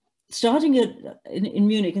 starting in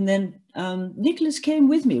Munich, and then Nicholas came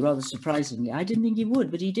with me, rather surprisingly. I didn't think he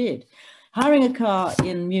would, but he did. Hiring a car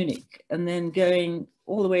in Munich and then going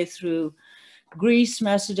all the way through Greece,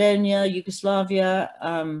 Macedonia, Yugoslavia,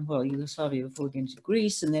 well, Yugoslavia before getting to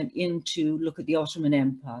Greece, and then in to look at the Ottoman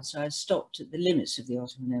Empire. So I stopped at the limits of the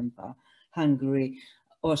Ottoman Empire, Hungary,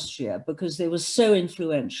 Austria, because they were so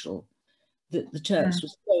influential, that the Turks were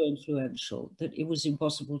so influential that it was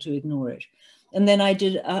impossible to ignore it. And then I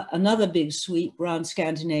did another big sweep around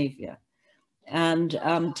Scandinavia, and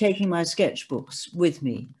taking my sketchbooks with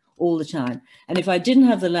me all the time. And if I didn't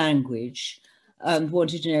have the language and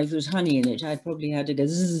wanted to know if there was honey in it, I probably had to go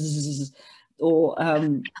zzz, or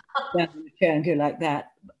down the chair and go like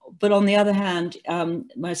that. But on the other hand,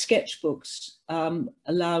 my sketchbooks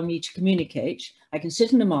allow me to communicate. I can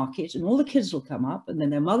sit in the market and all the kids will come up, and then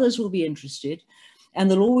their mothers will be interested, and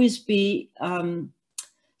there'll always be in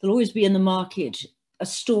the market a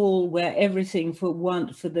stall where everything for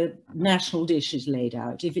the national dish is laid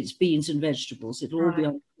out. If it's beans and vegetables, it'll all be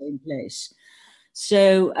on the same place.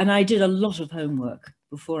 So, and I did a lot of homework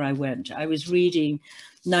before I went. I was reading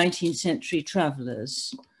 19th century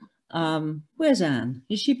travelers. Where's Anne?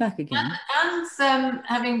 Is she back again? Anne's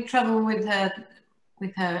having trouble with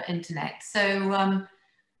her internet. So,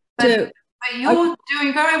 but you're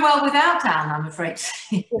doing very well without Anne, I'm afraid.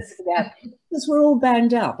 Because we're all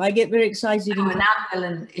banged up. I get very excited. Oh, and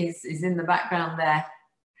Anne is in the background there.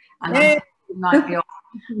 And yeah. I might be off.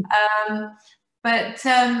 But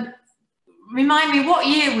remind me, what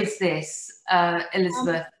year was this,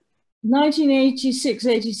 Elisabeth? 1986,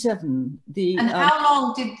 87. And how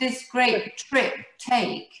long did this great trip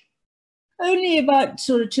take? Only about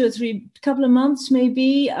sort of 2 or 3, couple of months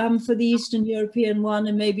maybe, for the Eastern European one,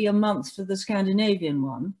 and maybe a month for the Scandinavian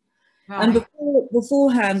one. Right. And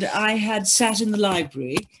beforehand, I had sat in the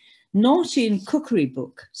library, not in cookery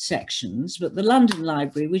book sections, but the London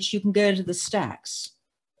Library, which you can go into the stacks,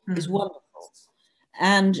 is wonderful.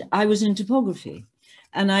 And I was in topography,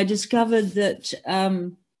 and I discovered that,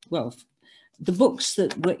 well, the books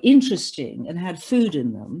that were interesting and had food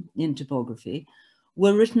in them in topography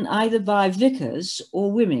were written either by vicars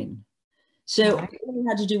or women. So all you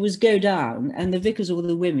had to do was go down, and the vicars or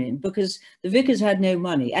the women, because the vicars had no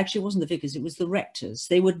money. Actually, it wasn't the vicars, it was the rectors.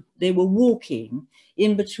 They were walking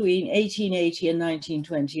in between 1880 and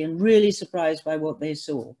 1920 and really surprised by what they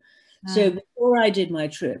saw. So before I did my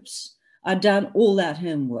trips, I'd done all that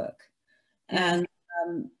homework. And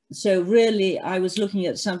so really I was looking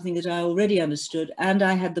at something that I already understood, and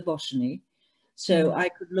I had the botany. So I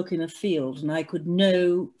could look in a field and I could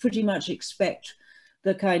know, pretty much expect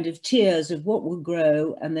the kind of tiers of what would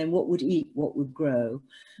grow and then what would eat what would grow.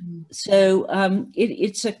 So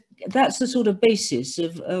that's the sort of basis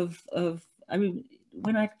of I mean,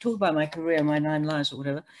 when I talk about my career, my 9 lives or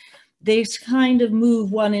whatever, they kind of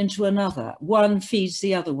move one into another. One feeds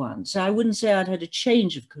the other one. So I wouldn't say I'd had a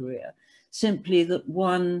change of career, simply that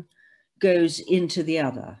one goes into the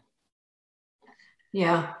other.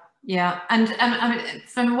 Yeah. Yeah, and I mean,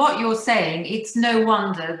 from what you're saying, it's no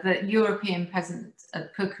wonder that European peasant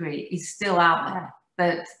cookery is still out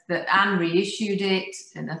there. That Anne reissued it,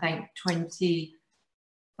 and I think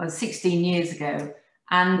 16 years ago,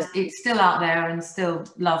 and it's still out there and still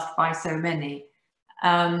loved by so many.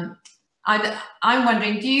 I'm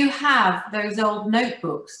wondering, do you have those old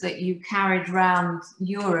notebooks that you carried around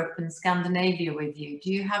Europe and Scandinavia with you?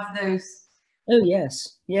 Do you have those? Oh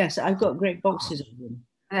yes, yes, I've got great boxes of them.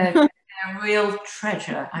 They're a real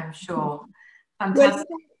treasure, I'm sure. Fantastic.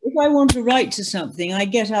 Well, if I want to write to something, I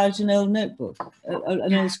get out an old notebook,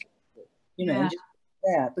 an old sketchbook, you know, just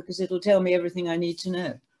there, because it'll tell me everything I need to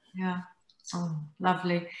know. Yeah. Oh,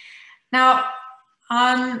 lovely. Now,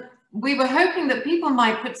 we were hoping that people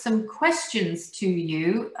might put some questions to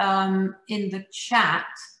you in the chat,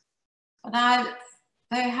 but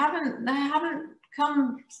they haven't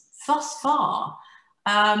come thus far.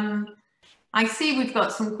 I see we've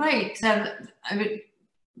got some great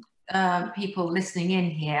people listening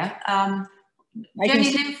in here.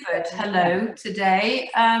 Jenny Linford, hello today.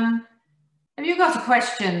 Have you got a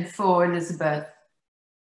question for Elisabeth?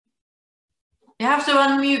 You have to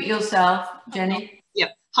unmute yourself, Jenny. Yep.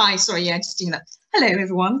 Hi, sorry, yeah, just doing that. Hello,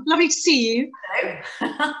 everyone. Lovely to see you.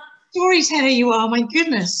 Hello. Storyteller you are, my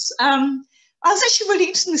goodness. I was actually really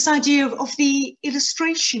interested in this idea of the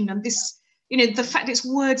illustration and this, you know, the fact it's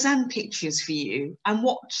words and pictures for you, and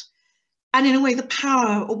and in a way the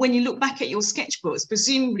power, or when you look back at your sketchbooks,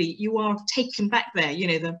 presumably you are taken back there, you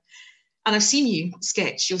know, and I've seen you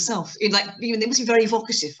sketch yourself. It must be very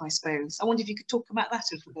evocative, I suppose. I wonder if you could talk about that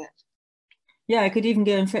a little bit. Yeah, I could even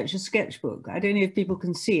go and fetch a sketchbook. I don't know if people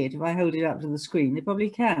can see it if I hold it up to the screen. They probably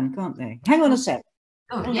can, can't they? Hang on a sec.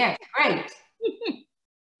 Oh, yeah, great.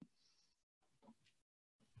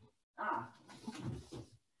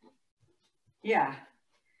 Yeah.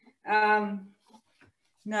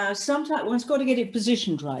 Now, sometimes one's got to get it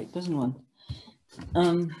positioned right, doesn't one?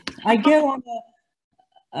 I go on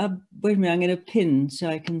wait a minute, I'm going to pin so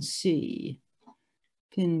I can see.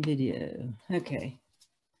 Pin video. Okay.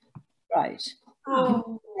 Right.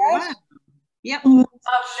 Oh, wow. Yep.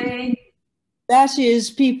 Lovely. That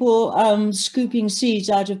is people scooping seeds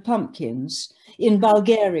out of pumpkins in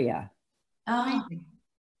Bulgaria. Oh,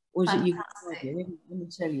 or is it you? Let me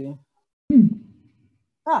tell you.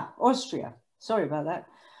 Austria. Sorry about that.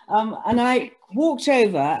 And I walked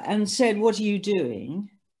over and said, "What are you doing?"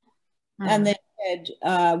 And they said,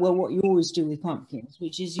 "Well, what you always do with pumpkins,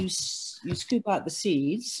 which is you scoop out the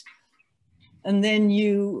seeds, and then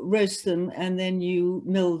you roast them, and then you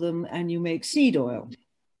mill them, and you make seed oil."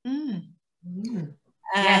 And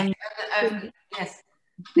yes,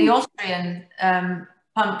 the Austrian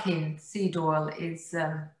pumpkin seed oil is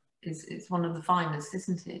one of the finest,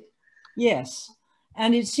 isn't it? Yes.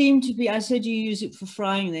 And it seemed to be, I said, you use it for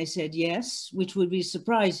frying? They said yes, which would be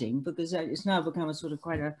surprising because it's now become a sort of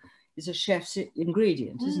it's a chef's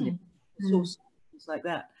ingredient, isn't it? Sauce, things like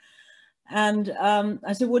that. And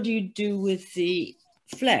I said, what do you do with the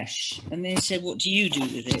flesh? And they said, what do you do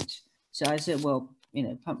with it? So I said, well, you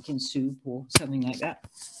know, pumpkin soup or something like that.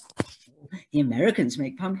 The Americans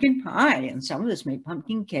make pumpkin pie and some of us make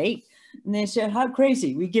pumpkin cake. And they said, how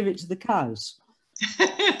crazy, we give it to the cows.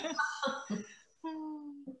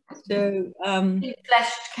 So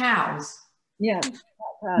fleshed cows. yeah,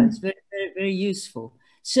 it's very, very, very useful.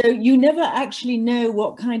 So you never actually know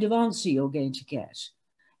what kind of answer you're going to get.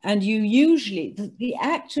 And you usually, the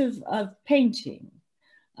act of painting,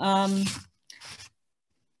 where's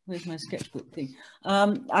my sketchbook thing?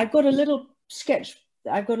 I've got a little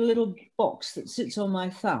box that sits on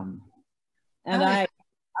my thumb. And I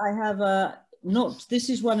have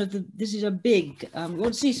this is a big, you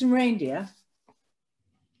want to see some reindeer?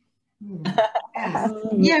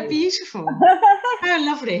 Yeah, beautiful. Oh,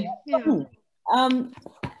 lovely. Yeah.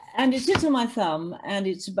 And it sits on my thumb, and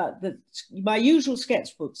it's about my usual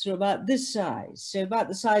sketchbooks are about this size, so about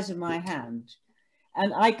the size of my hand,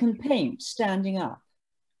 and I can paint standing up.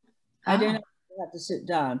 I don't have to sit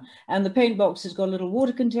down. And the paint box has got a little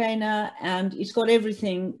water container, and it's got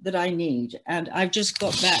everything that I need. And I've just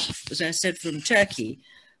got back, as I said, from Turkey,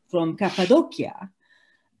 from Cappadocia,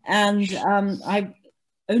 and I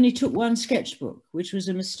only took one sketchbook, which was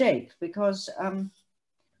a mistake because let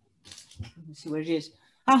me see where it is.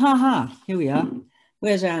 Here we are.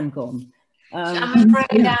 Where's Anne gone? I'm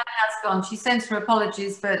afraid Anne has gone. She sent her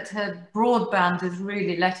apologies, but her broadband has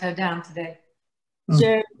really let her down today.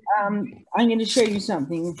 So I'm going to show you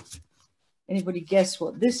something. Anybody guess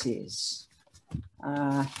what this is?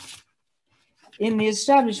 In the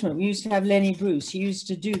establishment, we used to have Lenny Bruce. He used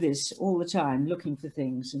to do this all the time, looking for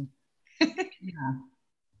things. And yeah.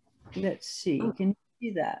 Let's see. Can you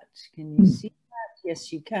see that? Can you see that?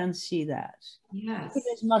 Yes, you can see that. Yes. Look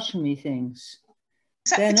at those mushroomy things.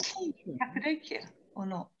 Is that the Cappadocia or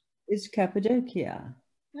not? It's Cappadocia.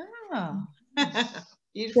 Oh.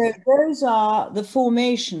 So those are the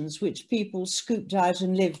formations which people scooped out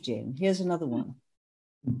and lived in. Here's another one.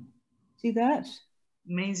 See that?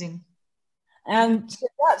 Amazing. And so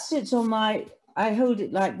that sits on I hold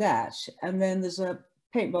it like that, and then there's a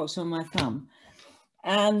paint box on my thumb.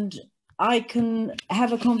 And I can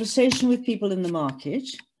have a conversation with people in the market,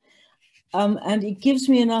 and it gives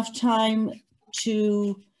me enough time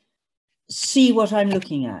to see what I'm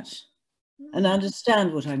looking at and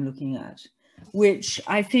understand what I'm looking at, which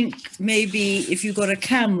I think maybe if you've got a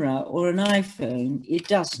camera or an iPhone, it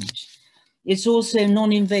doesn't. It's also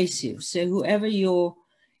non-invasive. So whoever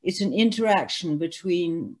it's an interaction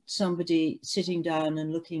between somebody sitting down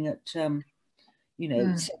and looking at,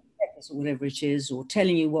 or whatever it is, or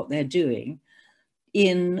telling you what they're doing.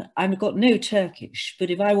 I've got no Turkish, but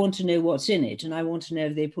if I want to know what's in it, and I want to know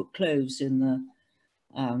if they put cloves in the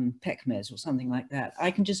pekmez or something like that, I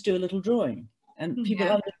can just do a little drawing, and people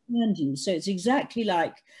understand you. So it's exactly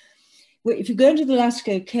like, well, if you go into the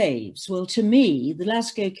Lascaux Caves, well, to me, the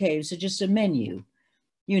Lascaux Caves are just a menu.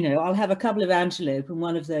 You know, I'll have a couple of antelope and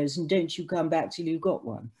one of those, and don't you come back till you've got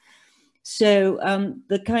one. So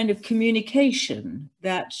the kind of communication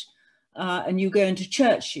that, and you go into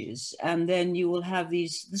churches, and then you will have the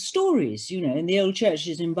stories, you know, in the old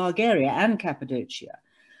churches in Bulgaria and Cappadocia.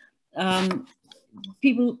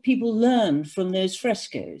 People learn from those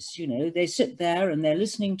frescoes, you know, they sit there and they're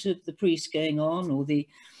listening to the priest going on, or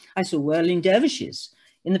I saw whirling dervishes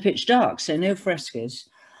in the pitch dark, so no frescoes.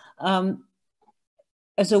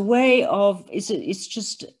 As a way of,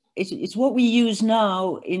 it's what we use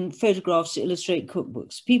now in photographs to illustrate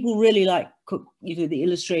cookbooks. People really like the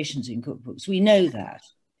illustrations in cookbooks. We know that.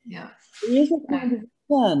 Yeah. There is a kind of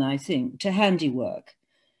return, I think, to handiwork.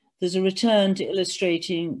 There's a return to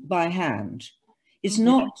illustrating by hand. It's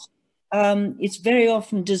not, it's very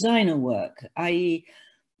often designer work, i.e.,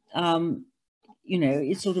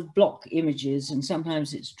 it's sort of block images, and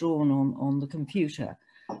sometimes it's drawn on the computer.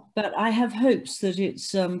 But I have hopes that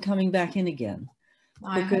it's coming back in again.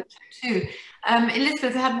 I hope so too.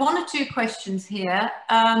 Elisabeth, I had one or two questions here.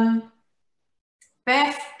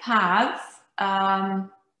 Beth Paz,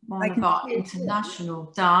 one of our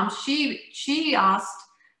international dames, she asked,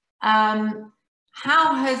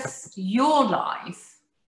 how has your life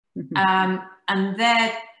and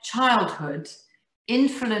their childhood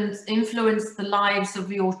influenced the lives of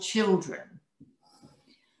your children?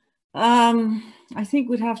 I think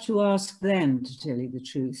we'd have to ask them, to tell you the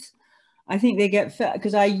truth. I think they get,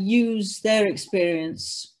 because I use their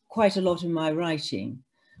experience quite a lot in my writing,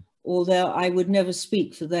 although I would never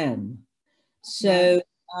speak for them. So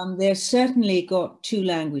they've certainly got two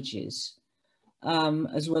languages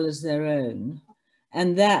as well as their own.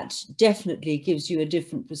 And that definitely gives you a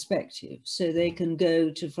different perspective. So they can go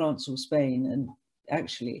to France or Spain, and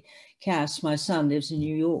actually Cass, my son, lives in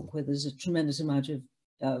New York, where there's a tremendous amount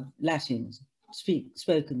of Latin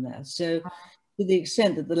spoken there. So to the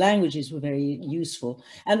extent that the languages were very useful.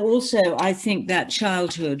 And also I think that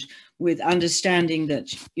childhood with understanding that,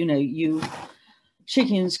 you know,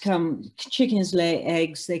 chickens lay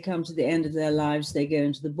eggs, they come to the end of their lives, they go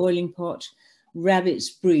into the boiling pot. Rabbits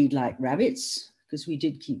breed like rabbits, because we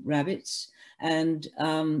did keep rabbits. And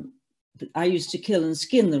I used to kill and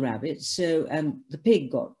skin the rabbits, so, and the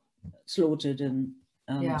pig got slaughtered and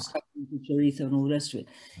chorizo and all the rest of it.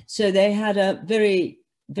 So they had a very,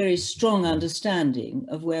 very strong understanding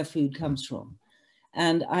of where food comes from.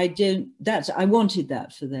 And I wanted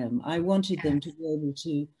that for them. I wanted them to be able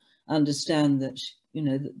to understand that, you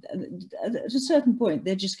know, at a certain point,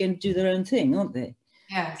 they're just going to do their own thing, aren't they?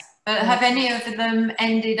 Yes. But have any of them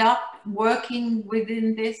ended up working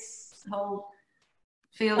within this whole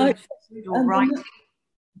field of food or writing?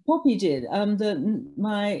 Poppy did.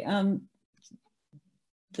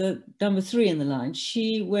 The number 3 in the line,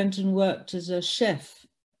 she went and worked as a chef.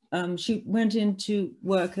 She went into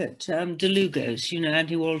work at DeLugo's, you know,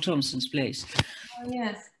 Anthony Warrell Thompson's place. Oh,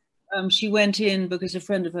 yes. She went in because a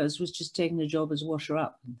friend of hers was just taking a job as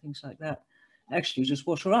washer-up and things like that. Actually, just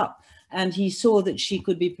washer-up. And he saw that she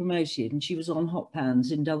could be promoted, and she was on hot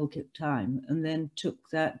pans in double cook time, and then took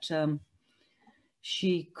that,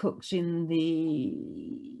 she cooked in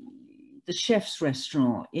the chef's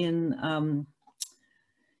restaurant in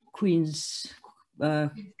Queensgate,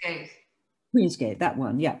 that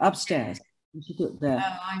one, yeah, upstairs. And she cooked there.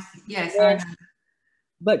 Oh, I see. Yes, I know.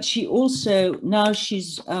 But she also, now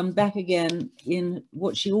she's back again in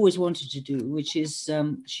what she always wanted to do, which is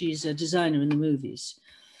she's a designer in the movies.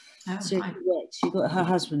 Oh, so her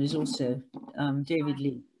husband is also, David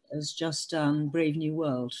Lee, has just done Brave New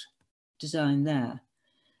World design there.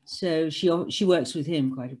 So she works with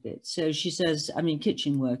him quite a bit. So she says, I mean,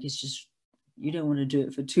 kitchen work is just, you don't want to do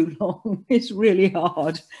it for too long. It's really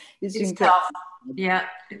hard. It's tough. Yeah,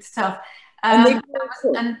 it's tough. And there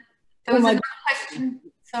was another question.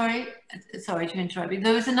 Sorry to interrupt you.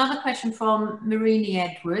 There was another question from Marini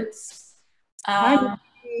Edwards.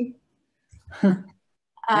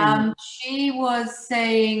 She was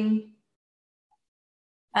saying,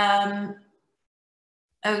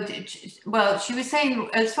 well, she was saying,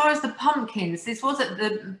 as far as the pumpkins,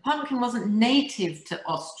 the pumpkin wasn't native to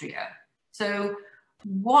Austria. So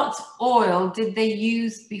what oil did they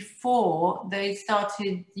use before they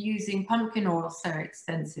started using pumpkin oil so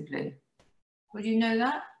extensively? Would you know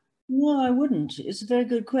that? No, I wouldn't. It's a very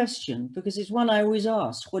good question, because it's one I always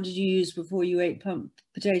ask. What did you use before you ate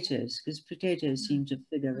potatoes? Because potatoes seem to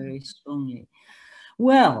figure very strongly.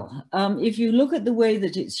 Well, if you look at the way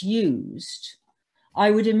that it's used,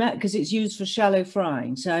 I would imagine, because it's used for shallow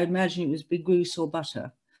frying, so I imagine it would be goose or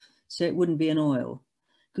butter. So it wouldn't be an oil,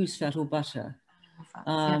 goose fat or butter,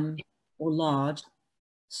 or lard.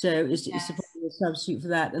 So it's probably a substitute for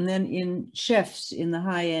that. And then in chefs, in the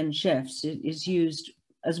high-end chefs, it is used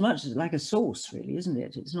as much as like a sauce, really, isn't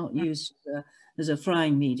it? It's not used as a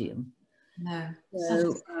frying medium. No.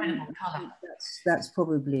 So that's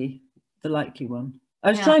probably the likely one.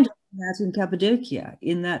 I was trying to do that in Cappadocia,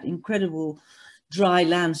 in that incredible dry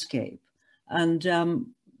landscape, and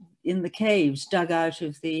in the caves dug out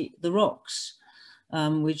of the rocks,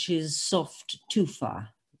 which is soft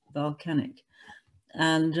tufa, volcanic.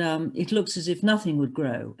 And it looks as if nothing would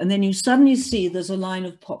grow. And then you suddenly see there's a line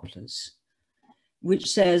of poplars, which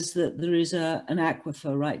says that there is an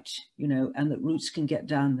aquifer, right, you know, and that roots can get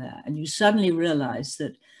down there. And you suddenly realize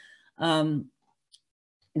that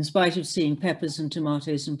in spite of seeing peppers and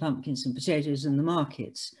tomatoes and pumpkins and potatoes in the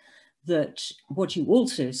markets, that what you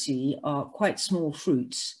also see are quite small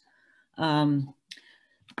fruits,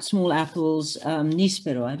 small apples,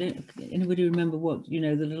 nispero. Anybody remember what, you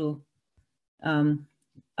know, the little,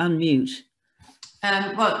 unmute.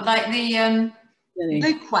 Well, like the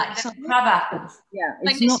loquats, crab apples. Yeah,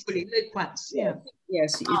 like it's not loquats. Yeah.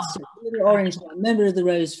 Yes, it's a little orange one, member of the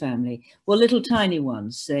rose family. Well, little tiny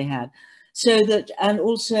ones they had. So that, and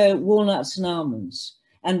also walnuts and almonds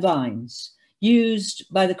and vines, used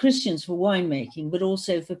by the Christians for winemaking, but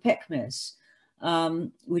also for pekmez,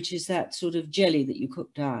 which is that sort of jelly that you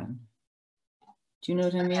cook down. Do you know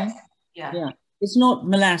what I mean? Yeah. Yeah. It's not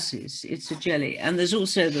molasses, it's a jelly. And there's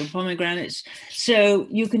also the pomegranates. So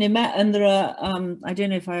you can imagine, and there are, I don't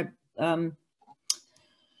know if I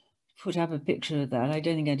put up a picture of that. I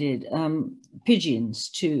don't think I did. Pigeons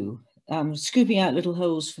too, scooping out little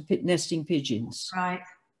holes for nesting pigeons. Right.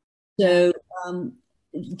 So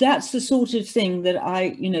that's the sort of thing that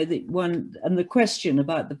and the question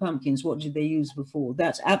about the pumpkins, what did they use before?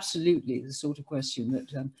 That's absolutely the sort of question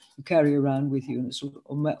that you carry around with you, and a sort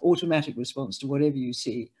of automatic response to whatever you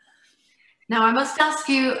see. Now, I must ask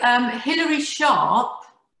you, Hilary Sharp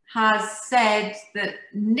has said that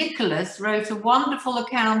Nicholas wrote a wonderful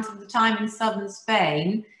account of the time in southern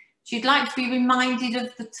Spain. She'd like to be reminded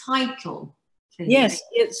of the title. please? Yes,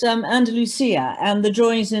 it's Andalusia, and the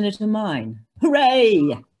drawings in it are mine.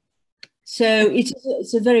 Hooray! So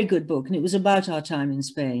it's a very good book, and it was about our time in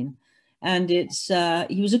Spain. And it's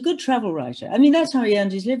he was a good travel writer. I mean, that's how he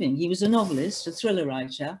earned his living. He was a novelist, a thriller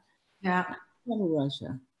writer, travel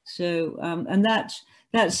writer. So and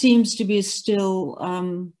that seems to be still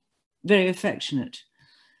very affectionate.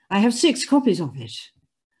 I have 6 copies of it.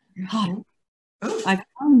 Oh, I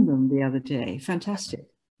found them the other day. Fantastic.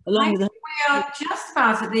 Along with we are just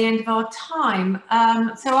about at the end of our time.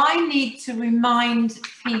 So I need to remind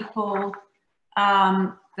people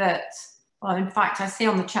that, well, in fact, I see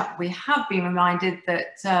on the chat we have been reminded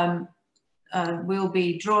that we'll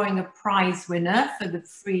be drawing a prize winner for the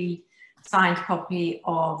free signed copy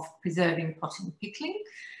of Preserving, Potting and Pickling.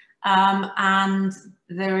 And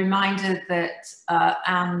the reminder that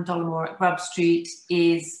Anne Dolamore at Grub Street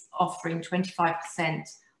is offering 25%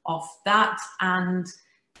 off that and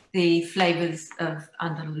the flavours of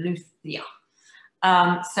Andalusia.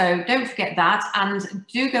 So don't forget that, and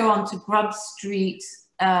do go on to Grub Street,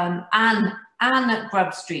 Anne at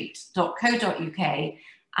grubstreet.co.uk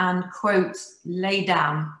and quote Lay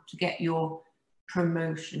Down to get your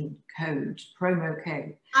promo code.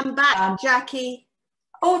 I'm back, Jackie.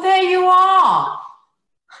 Oh, there you are.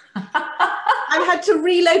 I had to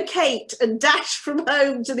relocate and dash from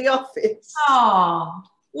home to the office. Oh,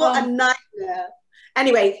 what a nightmare.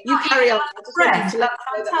 Anyway, you carry on. That's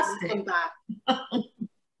fantastic. Come back.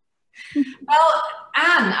 Well,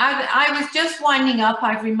 Anne, I was just winding up.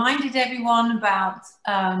 I've reminded everyone about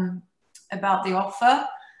the offer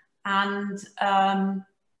and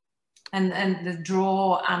the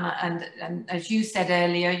draw, and as you said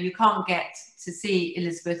earlier, you can't get to see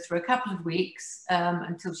Elisabeth for a couple of weeks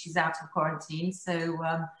until she's out of quarantine. So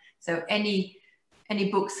so any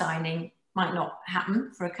book signing might not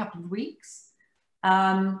happen for a couple of weeks.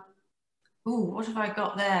 Ooh, what have I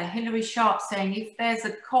got there? Hilary Sharp saying, if there's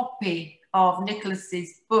a copy of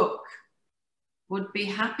Nicholas's book, would be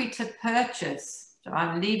happy to purchase. So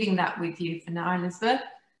I'm leaving that with you for now, Elisabeth.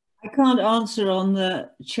 I can't answer on the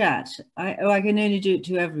chat. I can only do it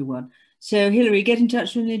to everyone. So Hilary, get in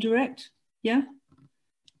touch with me direct. Yeah.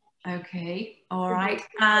 Okay. All right.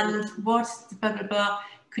 And what? Blah blah blah.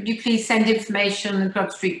 Could you please send information on the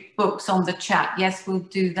Grub Street books on the chat? Yes, we'll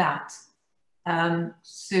do that.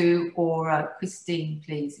 Sue or Christine,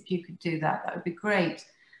 please, if you could do that, that would be great.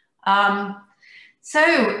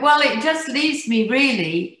 So, well, it just leaves me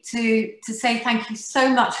really to say thank you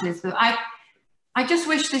so much, Elisabeth. I just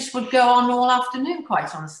wish this would go on all afternoon,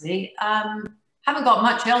 quite honestly. Haven't got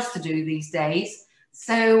much else to do these days,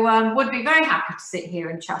 so would be very happy to sit here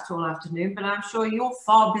and chat all afternoon, but I'm sure you're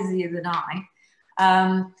far busier than I.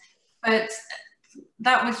 But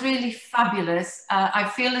that was really fabulous. I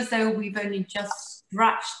feel as though we've only just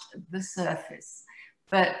scratched the surface,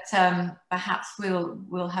 but perhaps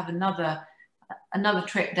we'll have another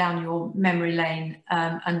trip down your memory lane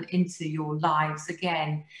and into your lives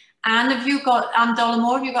again. Anne, Anne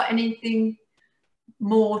Dolamore, have you got anything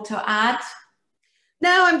more to add?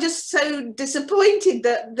 No, I'm just so disappointed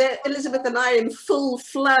that Elisabeth and I are in full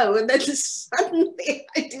flow, and then suddenly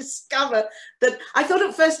I discover that I thought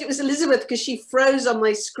at first it was Elisabeth because she froze on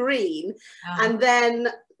my screen, and then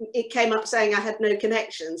it came up saying I had no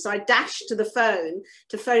connection. So I dashed to the phone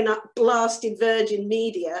to phone up blasted Virgin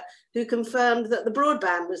Media, who confirmed that the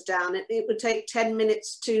broadband was down. It would take 10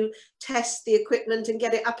 minutes to test the equipment and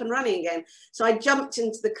get it up and running again. So I jumped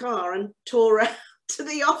into the car and tore out to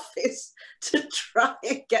the office to try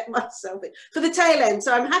and get myself in for the tail end.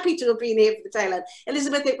 So I'm happy to have been here for the tail end.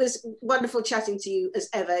 Elisabeth, it was wonderful chatting to you as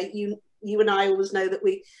ever. You and I always know that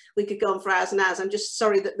we could go on for hours and hours. I'm just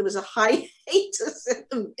sorry that there was a hiatus in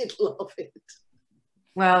the middle of it.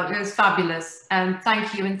 Well, it was fabulous, and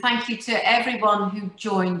thank you. And thank you to everyone who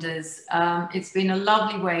joined us. It's been a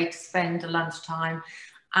lovely way to spend a lunchtime,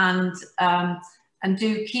 and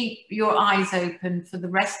do keep your eyes open for the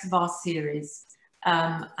rest of our series.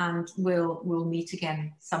 And we'll meet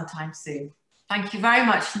again sometime soon. Thank you very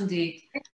much indeed.